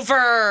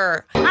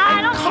over.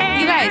 I don't care.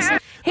 You guys,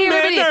 hey,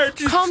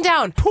 everybody, calm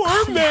down.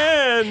 Poor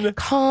men.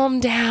 Calm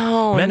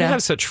down. Men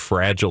have such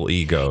fragile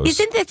egos.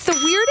 Isn't it the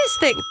weirdest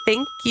thing?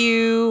 Thank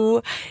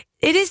you.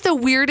 It is the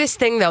weirdest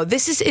thing, though.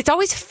 It's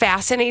always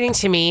fascinating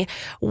to me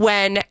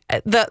when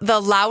the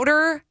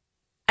louder,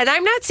 and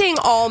I'm not saying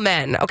all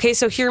men, okay,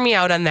 so hear me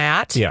out on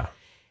that. Yeah.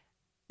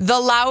 The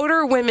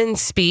louder women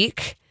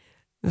speak,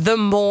 the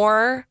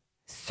more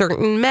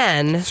certain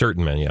men,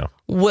 yeah,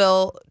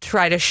 will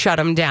try to shut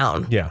them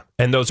down. Yeah.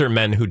 And those are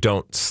men who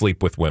don't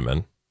sleep with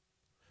women.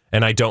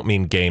 And I don't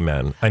mean gay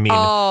men. I mean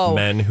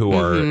men who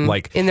are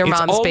like in their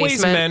mom's basement.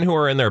 It's always men who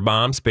are in their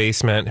mom's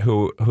basement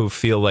who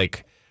feel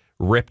like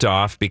ripped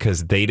off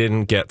because they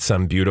didn't get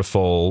some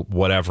beautiful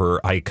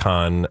whatever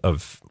icon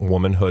of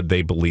womanhood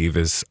they believe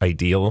is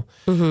ideal.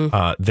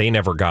 They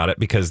never got it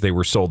because they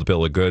were sold a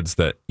bill of goods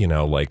that,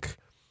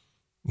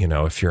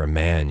 if you're a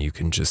man, you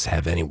can just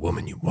have any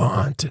woman you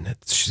want and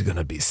she's going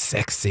to be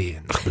sexy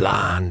and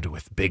blonde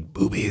with big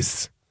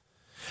boobies.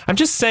 I'm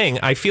just saying,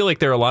 I feel like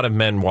there are a lot of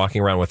men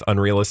walking around with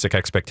unrealistic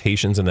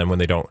expectations, and then when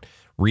they don't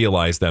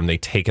realize them, they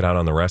take it out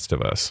on the rest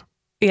of us.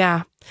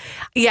 Yeah.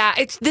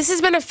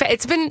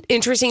 It's been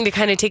interesting to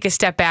kind of take a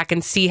step back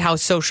and see how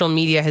social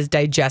media has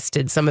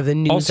digested some of the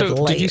news also, of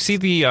late. Did you see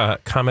the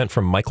comment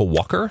from Michael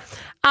Walker?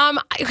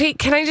 Okay,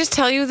 can I just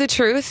tell you the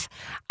truth?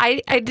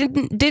 I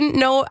didn't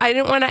know. I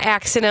didn't want to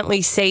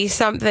accidentally say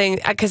something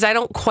because I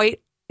don't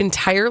quite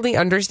entirely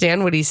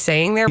understand what he's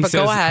saying there, but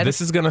says, go ahead.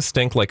 This is going to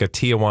stink like a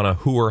Tijuana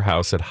hooer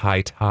house at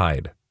high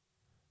tide.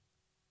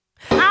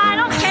 I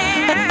don't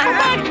care. Oh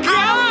my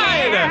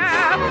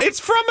God!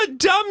 It's from a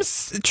dumb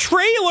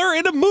trailer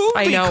in a movie.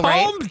 I know,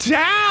 Calm right?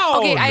 down.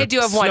 Okay, I do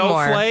have one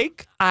more.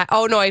 Snowflake.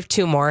 Oh no, I have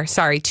two more.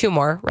 Sorry, two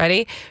more.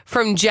 Ready?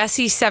 From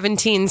Jesse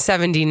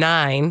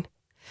 1779.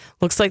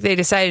 Looks like they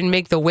decided to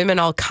make the women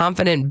all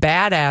confident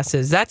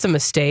badasses. That's a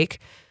mistake.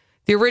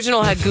 The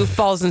original had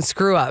goofballs and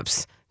screw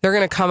ups. They're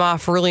going to come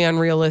off really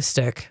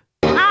unrealistic.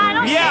 I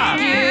don't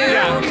care.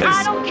 Yeah,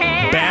 I don't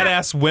care.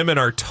 Badass women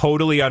are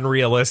totally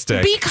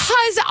unrealistic.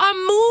 Because a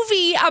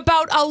movie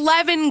about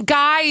 11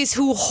 guys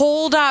who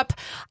hold up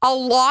a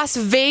Las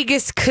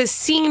Vegas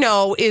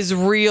casino is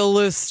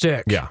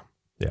realistic. Yeah.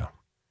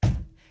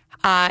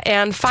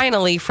 And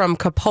finally, from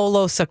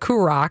Capolo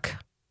Sakurak,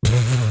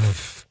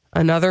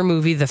 another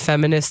movie the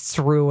feminists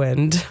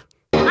ruined.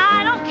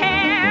 I don't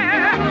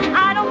care.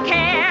 I don't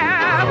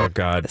care. Oh,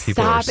 God.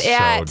 People are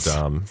so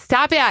dumb.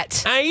 Stop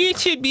it. I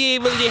should be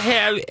able to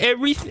have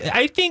everything.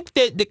 I think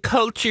that the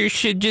culture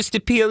should just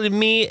appeal to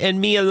me and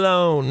me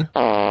alone.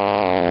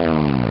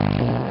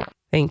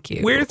 Thank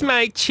you. Where's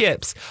my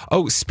chips?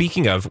 Oh,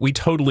 speaking of, we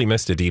totally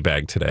missed a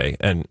D-bag today,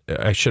 and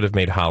I should have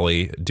made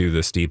Holly do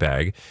this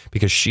D-bag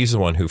because she's the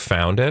one who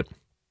found it.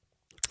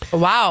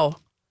 Wow.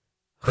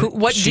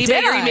 What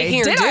D-bag are you making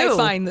her do? Did I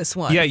find this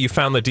one? Yeah, you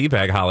found the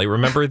D-bag, Holly.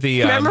 Remember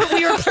the... Remember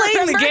we were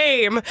playing the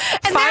game.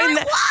 And Find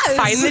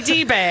the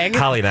D-bag.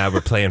 Holly and I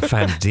were playing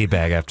Find the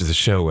D-bag after the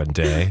show one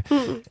day.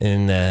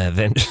 And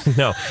then...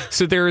 No.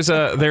 So there's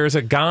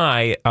a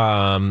guy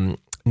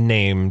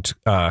named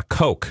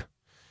Coke.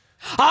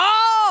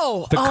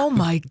 Oh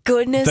my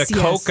goodness. The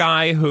Coke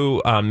guy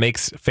who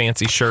makes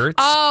fancy shirts.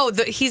 Oh,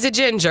 he's a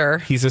ginger.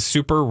 He's a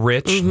super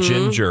rich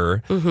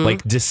ginger,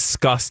 like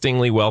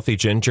disgustingly wealthy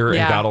ginger,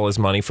 and got all his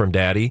money from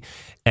daddy.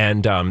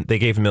 And they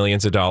gave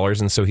millions of dollars,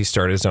 and so he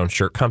started his own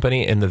shirt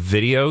company. And the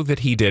video that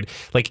he did,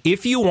 like,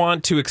 if you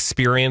want to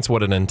experience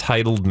what an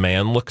entitled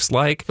man looks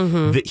like,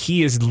 that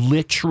he is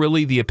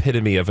literally the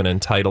epitome of an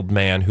entitled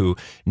man who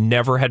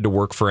never had to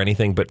work for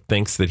anything but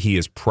thinks that he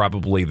is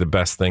probably the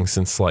best thing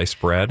since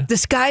sliced bread.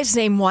 This guy's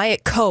named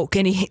Wyatt Coke,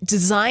 and he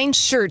designed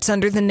shirts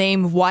under the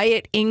name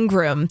Wyatt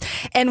Ingram.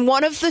 And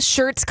one of the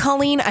shirts,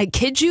 Colleen, I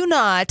kid you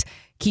not,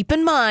 keep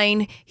in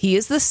mind, he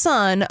is the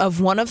son of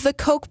one of the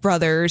Koch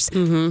brothers,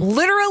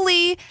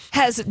 literally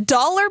has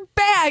dollar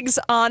bags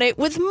on it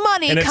with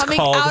money coming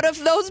out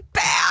of those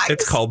bags.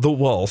 It's called the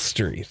Wall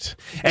Street.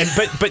 And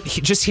but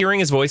just hearing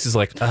his voice is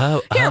like,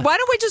 oh. Here, why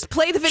don't we just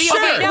play the video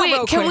right now?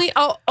 Wait, can we?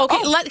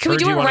 Can we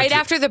do it right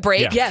after the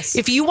break? Yeah. Yes.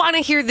 If you want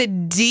to hear the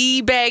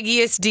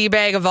D-baggiest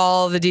D-bag of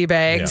all the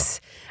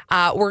D-bags,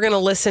 we're going to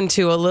listen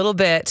to a little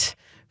bit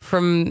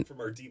from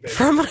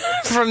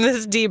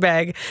this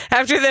D-bag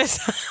after this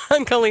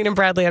on Colleen and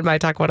Bradley on My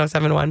Talk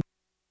 107.1.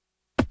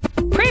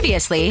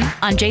 Previously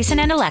on Jason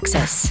and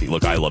Alexis.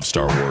 Look, I love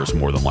Star Wars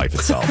more than life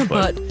itself.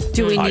 But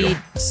do we need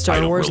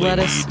Star Wars really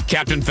lettuce? Need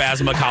Captain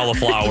Phasma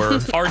cauliflower,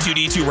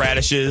 R2-D2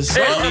 radishes. I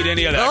don't need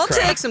any of that I'll crap.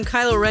 take some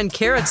Kylo Ren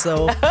carrots,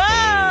 though.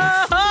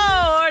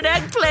 Oh, an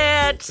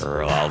eggplant.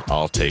 Girl,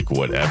 I'll take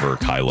whatever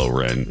Kylo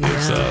Ren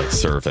is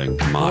serving.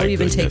 My I'll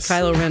even goodness. take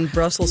Kylo Ren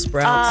Brussels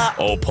sprouts.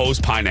 Poe's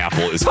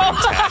pineapple is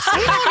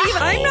fantastic.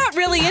 I'm not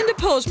really into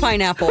Poe's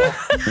pineapple.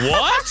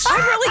 What? I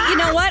really, you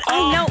know what?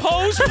 I know.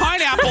 Poe's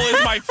pineapple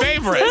is my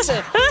favorite.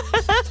 Listen,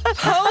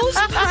 Poe's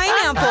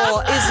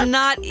pineapple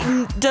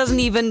doesn't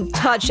even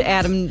touch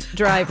Adam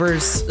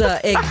Driver's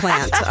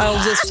eggplant.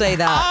 I'll just say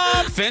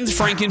that. Finn's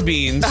Franken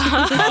beans.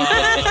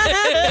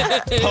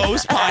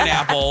 Poe's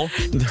pineapple.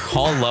 They're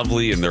all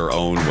lovely in their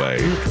own way.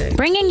 Okay.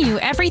 Bringing you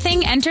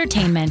everything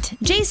entertainment.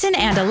 Jason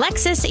and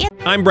Alexis.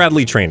 I'm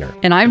Bradley Trainer.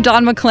 And I'm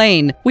Don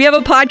McClain. We have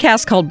a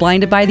podcast called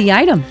Blinded by the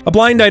Item. A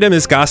blind item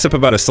is gossip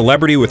about a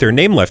celebrity with their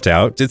name left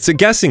out. It's a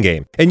guessing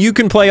game, and you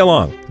can play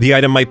along. The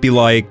item might be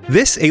like,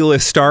 this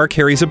A-list star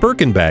carries a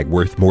Birkin bag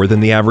worth more than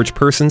the average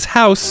person's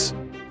house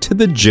to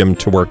the gym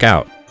to work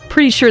out.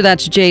 Pretty sure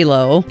that's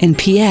J-Lo. And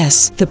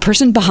P.S. the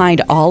person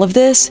behind all of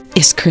this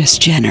is Kris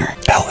Jenner,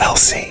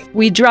 LLC.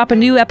 We drop a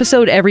new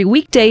episode every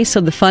weekday so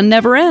the fun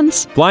never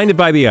ends. Blinded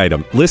by the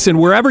Item. Listen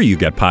wherever you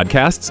get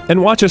podcasts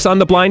and watch us on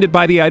the Blinded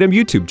by the Item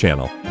YouTube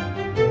channel.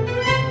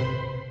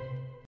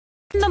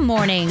 In the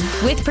morning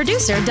with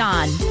producer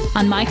Don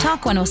on My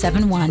Talk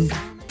 107.1.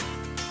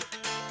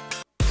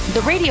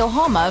 The radio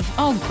home of,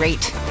 oh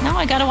great, now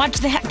I gotta watch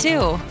that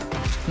too.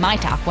 My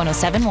Talk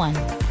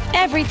 107.1.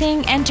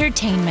 Everything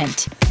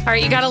entertainment. All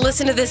right, you got to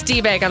listen to this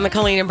D-bag on the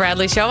Colleen and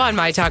Bradley Show on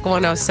My Talk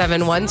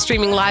 107.1,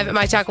 streaming live at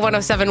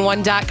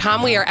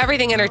MyTalk1071.com. We are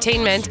everything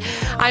entertainment.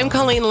 I'm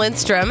Colleen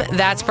Lindstrom.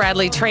 That's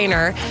Bradley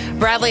Trainer.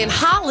 Bradley and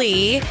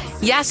Holly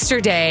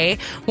yesterday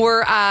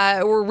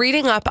were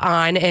reading up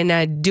on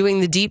and doing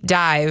the deep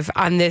dive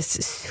on this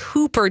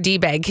super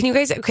D-bag. Can you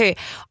guys, okay,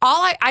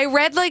 I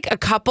read like a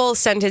couple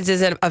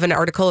sentences of an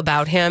article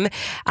about him,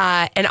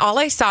 and all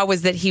I saw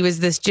was that he was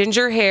this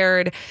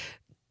ginger-haired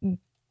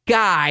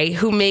guy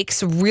who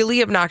makes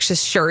really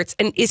obnoxious shirts.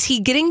 And is he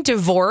getting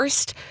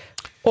divorced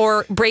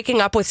or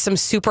breaking up with some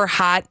super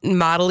hot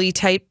model-y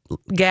type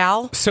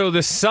gal? So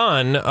the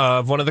son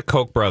of one of the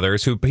Koch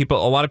brothers, who a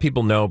lot of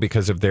people know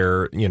because of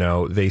their,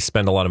 they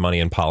spend a lot of money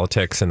in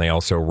politics, and they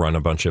also run a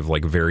bunch of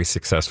like very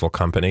successul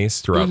companies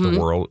throughout the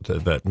world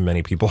that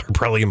many people are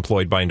probably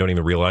employed by and don't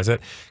even realize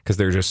it because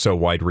they're just so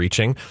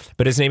wide-reaching.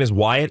 But his name is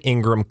Wyatt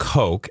Ingram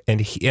Coke,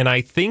 and I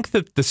think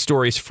that the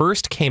stories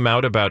first came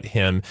out about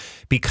him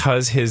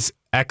because his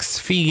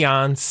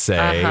ex-fiance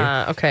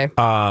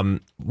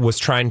was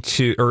trying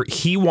to, or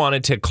he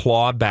wanted to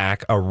claw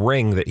back a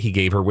ring that he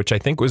gave her, which I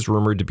think was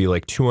rumored to be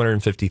like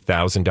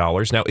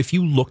 $250,000. Now, if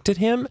you looked at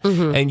him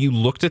and you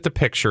looked at the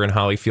picture, and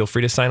Holly, feel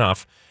free to sign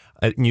off,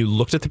 and you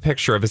looked at the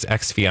picture of his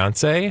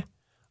ex-fiance,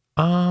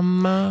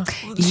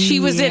 she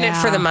was in it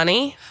for the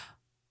money.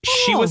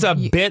 She was a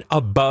bit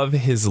above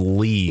his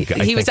league.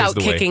 He was out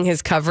kicking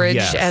his coverage,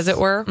 as it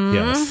were.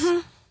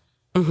 Yes.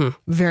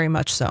 Very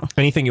much so.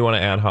 Anything you want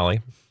to add,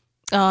 Holly?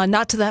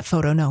 Not to that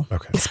photo, no.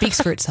 Okay. It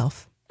speaks for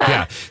itself.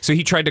 Yeah. So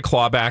he tried to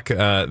claw back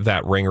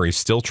that ring, or he's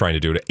still trying to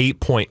do it, an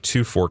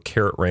 8.24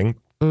 carat ring.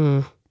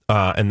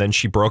 And then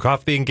she broke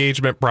off the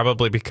engagement,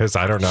 probably because,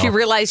 I don't know. She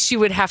realized she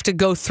would have to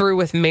go through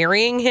with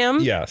marrying him?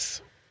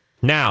 Yes.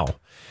 Now,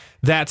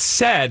 that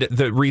said,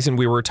 the reason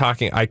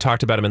I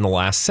talked about him in the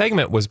last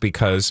segment was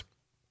because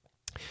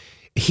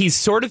he's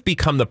sort of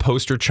become the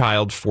poster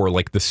child for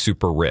like the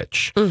super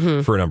rich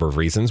for a number of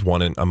reasons.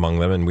 One among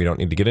them, and we don't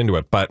need to get into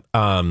it, but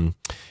the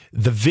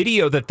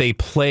video that they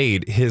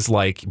played, his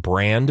like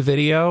brand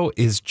video,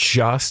 is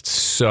just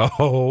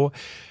so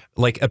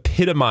like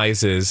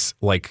epitomizes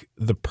like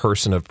the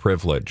person of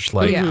privilege.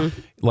 Like,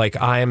 like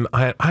I'm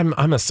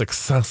a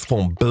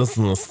successful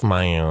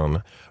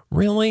businessman.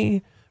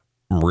 Really?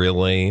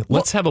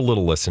 Let's have a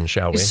little listen,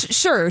 shall we?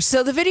 Sure.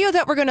 So the video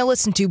that we're going to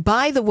listen to,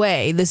 by the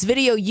way, this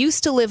video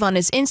used to live on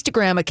his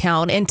Instagram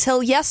account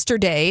until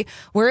yesterday,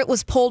 where it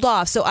was pulled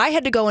off. So I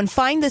had to go and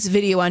find this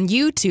video on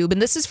YouTube,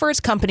 and this is for his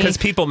company. Because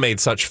people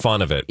made such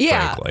fun of it,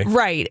 frankly.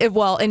 Right.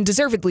 Well, and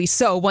deservedly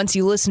so once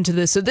you listen to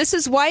this. So this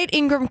is Wyatt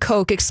Ingram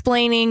Koch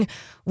explaining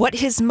what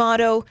his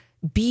motto,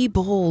 "Be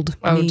bold,"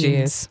 means.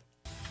 Geez.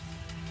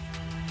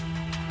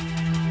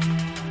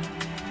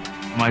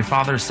 My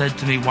father said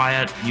to me,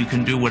 Wyatt, you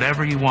can do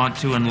whatever you want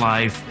to in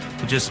life,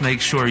 but just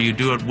make sure you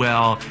do it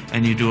well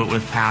and you do it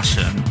with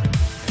passion.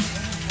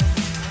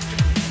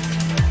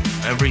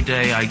 Every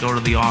day I go to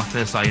the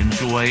office, I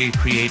enjoy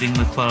creating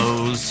the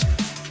clothes.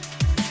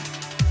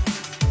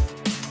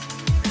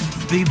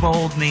 Be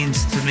bold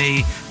means to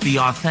me, be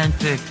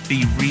authentic,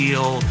 be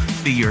real,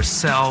 be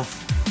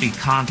yourself, be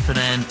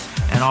confident,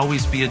 and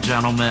always be a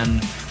gentleman,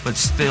 but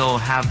still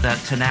have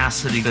that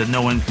tenacity that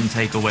no one can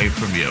take away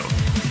from you.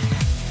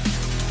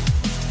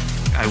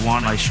 I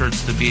want my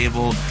shirts to be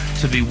able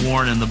to be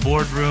worn in the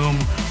boardroom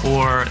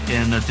or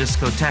in a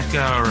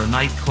discoteca or a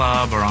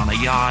nightclub or on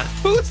a yacht.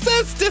 Who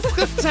says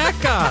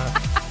discoteca?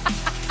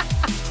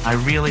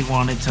 I really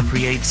wanted to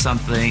create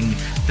something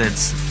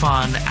that's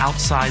fun,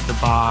 outside the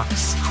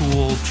box,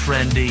 cool,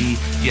 trendy,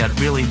 yet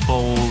really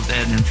bold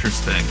and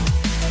interesting.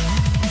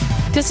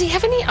 Does he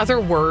have any other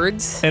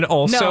words? And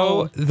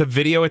also, No. the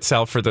video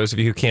itself, for those of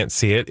you who can't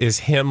see it, is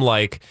him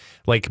like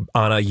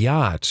on a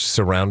yacht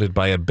surrounded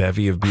by a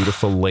bevy of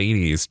beautiful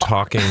ladies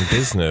talking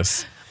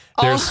business.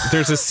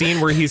 There's a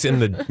scene where he's in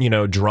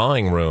the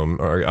drawing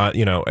room or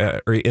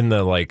or in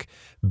the like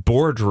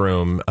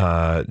boardroom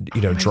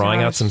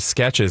drawing out some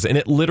sketches, and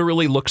it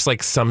literally looks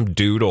like some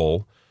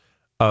doodle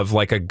of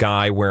like a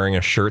guy wearing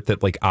a shirt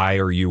that like I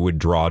or you would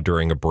draw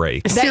during a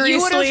break.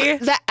 Seriously?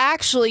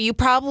 You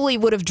probably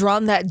would have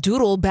drawn that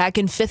doodle back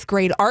in 5th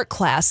grade art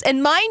class.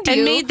 And mind you...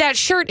 And made that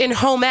shirt in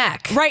home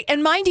ec. Right.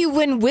 And mind you,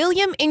 when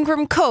William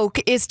Ingram Koch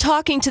is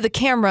talking to the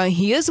camera,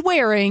 he is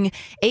wearing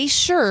a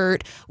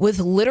shirt with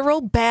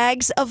literal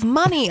bags of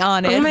money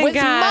on it, Oh my with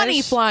gosh.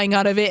 money flying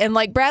out of it. And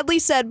like Bradley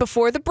said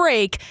before the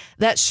break,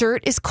 that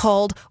shirt is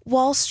called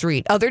Wall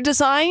Street. Other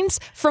designs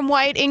from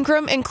Wyatt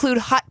Ingram include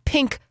hot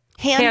pink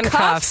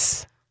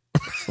handcuffs.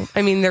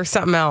 I mean, there's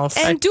something else.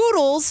 And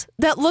doodles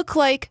that look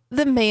like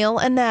the male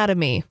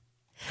anatomy.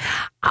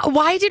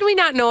 Why did we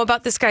not know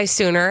about this guy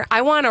sooner?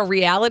 I want a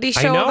reality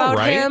show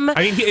about him.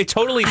 I mean,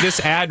 this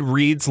ad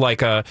reads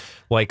like a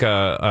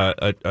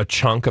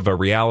chunk of a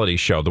reality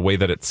show, the way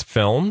that it's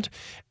filmed.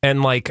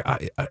 And like,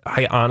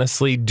 I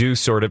honestly do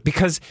sort of,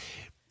 because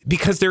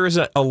there is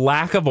a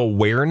lack of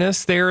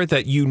awareness there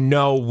that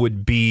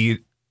would be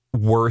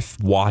worth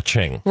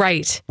watching.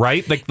 Right.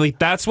 Like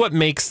that's what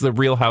makes the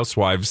Real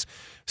Housewives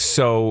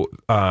so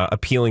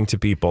appealing to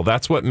people.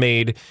 That's what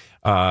made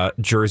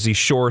Jersey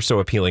Shore so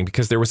appealing,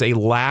 because there was a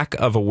lack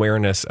of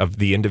awareness of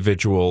the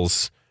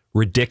individual's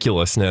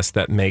ridiculousness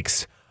that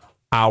makes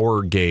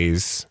our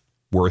gaze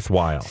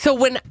worthwhile. So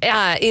when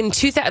in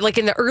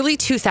the early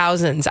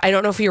 2000s, I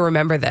don't know if you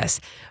remember this,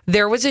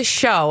 there was a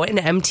show, an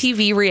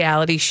MTV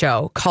reality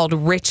show called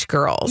Rich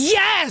Girls.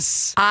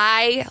 Yes!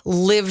 I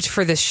lived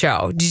for this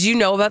show. Did you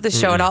know about this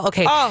show at all?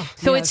 Okay.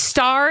 So it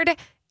starred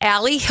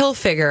Allie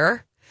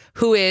Hilfiger,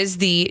 who is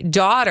the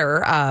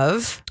daughter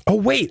of... Oh,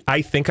 wait.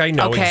 I think I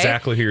know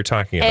exactly who you're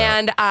talking about.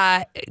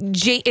 And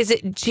is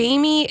it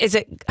Jamie?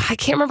 I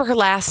can't remember her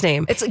last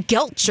name. It's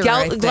Geltcher,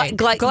 I think.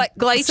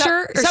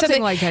 Gleitcher or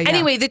something like that, yeah.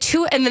 Anyway,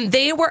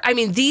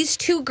 these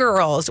two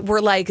girls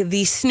were like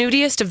the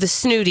snootiest of the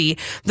snooty,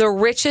 the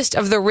richest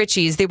of the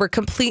richies. They were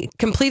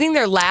completing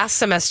their last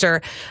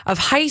semester of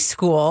high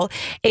school,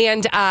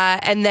 and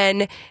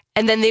then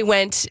they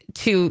went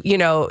to,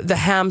 the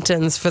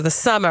Hamptons for the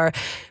summer.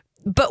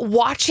 But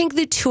watching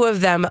the two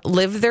of them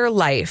live their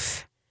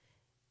life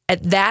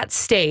at that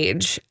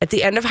stage, at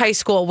the end of high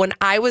school, when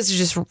I was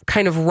just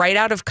kind of right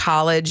out of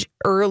college,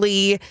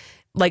 early,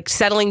 like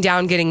settling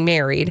down, getting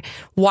married,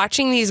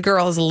 watching these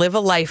girls live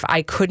a life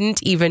I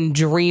couldn't even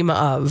dream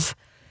of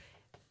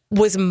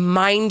was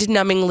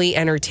mind-numbingly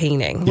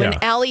entertaining. When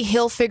Allie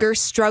Hilfiger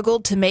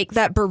struggled to make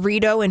that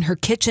burrito in her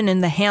kitchen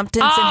in the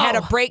Hamptons and had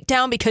a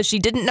breakdown because she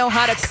didn't know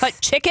how to cut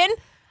chicken.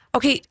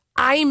 Okay,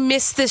 I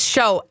miss this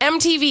show.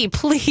 MTV,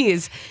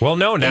 please. Well,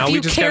 no, now if we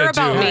you just care got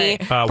to about do me,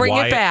 bring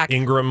Wyatt it back.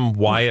 Ingram,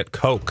 Wyatt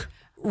Koch.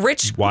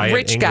 Rich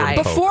Ingram guy.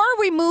 Koch. Before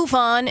we move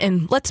on,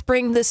 and let's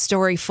bring this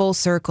story full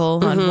circle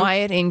on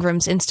Wyatt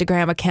Ingram's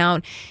Instagram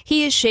account,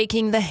 he is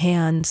shaking the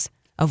hands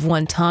of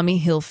one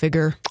Tommy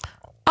Hilfiger.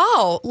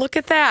 Oh, look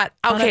at that.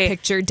 On a Okay.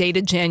 picture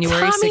dated January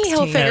Tommy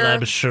 16th. Hilfiger. And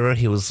I'm sure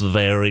he was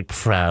very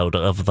proud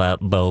of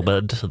that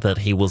moment that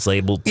he was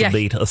able to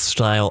meet a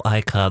style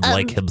icon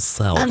like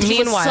himself. And he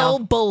was Meanwhile-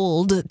 so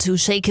bold to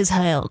shake his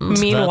hand.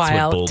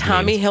 Meanwhile, bold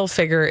Tommy means.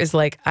 Hilfiger is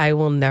like, I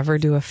will never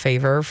do a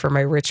favor for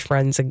my rich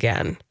friends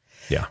again.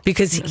 Yeah.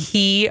 Because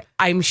he,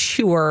 I'm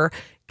sure,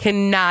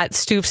 cannot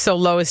stoop so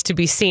low as to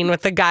be seen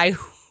with the guy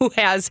who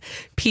has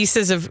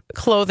pieces of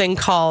clothing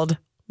called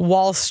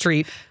Wall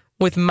Street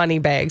with money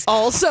bags.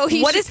 Also,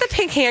 what is the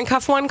pink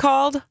handcuff one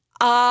called?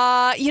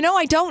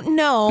 I don't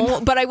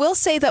know, but I will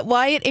say that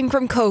Wyatt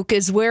Ingram Koch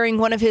is wearing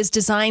one of his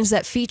designs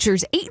that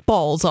features 8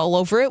 balls all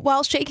over it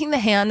while shaking the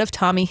hand of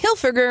Tommy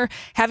Hilfiger,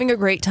 having a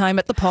great time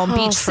at the Palm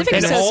Beach Civic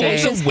And all of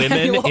Association's the women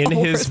annual in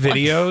his awards lunch.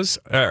 videos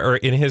or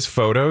in his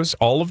photos,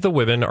 all of the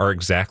women are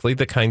exactly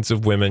the kinds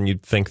of women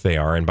you'd think they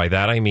are. And by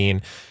that, I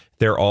mean,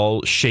 they're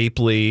all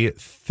shapely,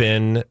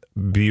 thin,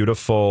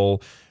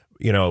 beautiful,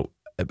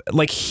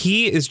 like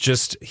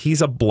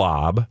he's a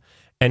blob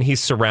and he's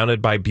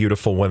surrounded by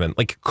beautiful women.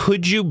 Like,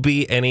 could you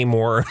be any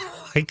more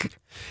like,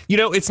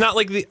 it's not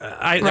like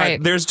Right.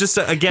 there's just,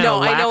 a lack of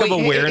I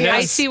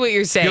awareness. see what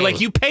you're saying. You're like,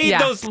 you paid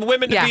those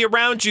women to be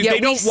around you. Yeah, they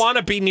don't want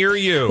to be near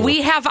you.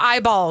 We have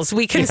eyeballs.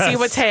 We can see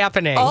what's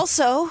happening.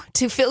 Also,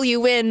 to fill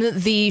you in,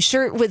 the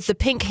shirt with the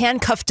pink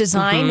handcuff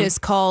design is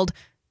called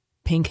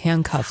Pink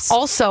Handcuffs.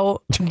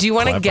 Also, do you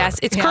want to Clever. guess?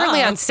 It's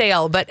currently on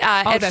sale, but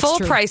at that's full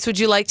true. price, would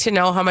you like to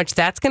know how much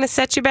that's going to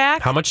set you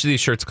back? How much do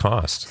these shirts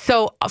cost?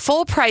 So,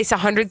 full price,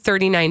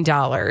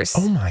 $139.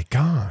 Oh my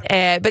God.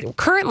 But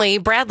currently,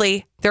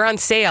 Bradley, they're on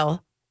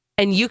sale,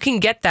 and you can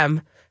get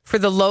them for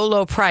the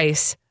low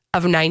price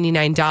of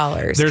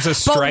 $99. There's a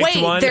striped but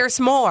wait, one. there's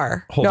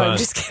more. Hold no, on. I'm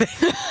just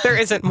kidding. There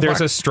isn't more.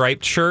 There's a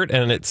striped shirt,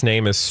 and its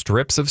name is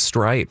Strips of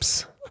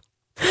Stripes.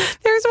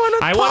 There's one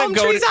with I wanna palm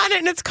go trees to- on it,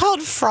 and it's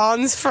called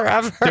Franz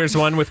Forever. There's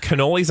one with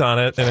cannolis on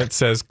it, and it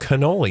says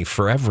cannoli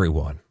for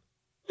everyone.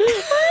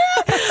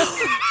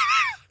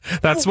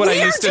 That's what I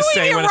We are used to doing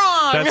say it when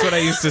wrong. that's what I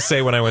used to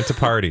say when I went to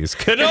parties.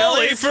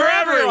 Cannoli for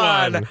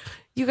everyone.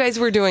 You guys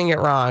were doing it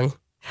wrong.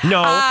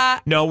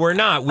 No, we're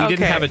not. We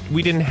didn't okay. have it.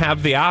 We didn't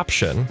have the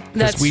option because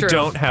That's we true.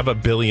 don't have a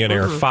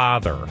billionaire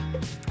father.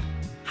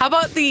 How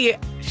about the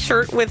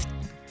shirt with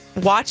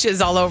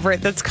watches all over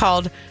it that's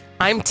called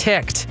I'm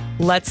Ticked,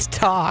 Let's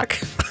Talk?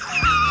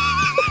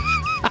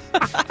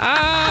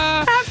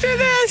 After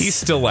this. He's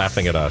still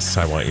laughing at us.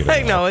 I want you to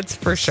I know, it's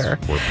for sure.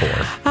 We're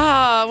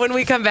poor. When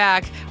we come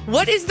back,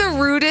 what is the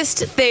rudest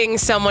thing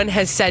someone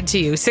has said to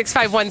you?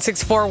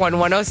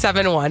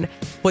 651-641-1071.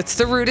 What's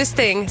the rudest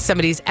thing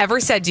somebody's ever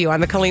said to you on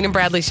the Colleen and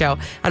Bradley Show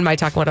on My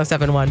Talk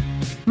 1071?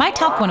 My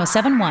Talk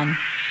 1071.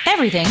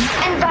 Everything.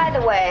 And by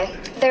the way,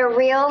 they're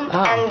real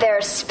and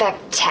they're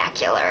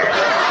spectacular.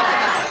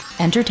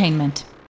 Entertainment.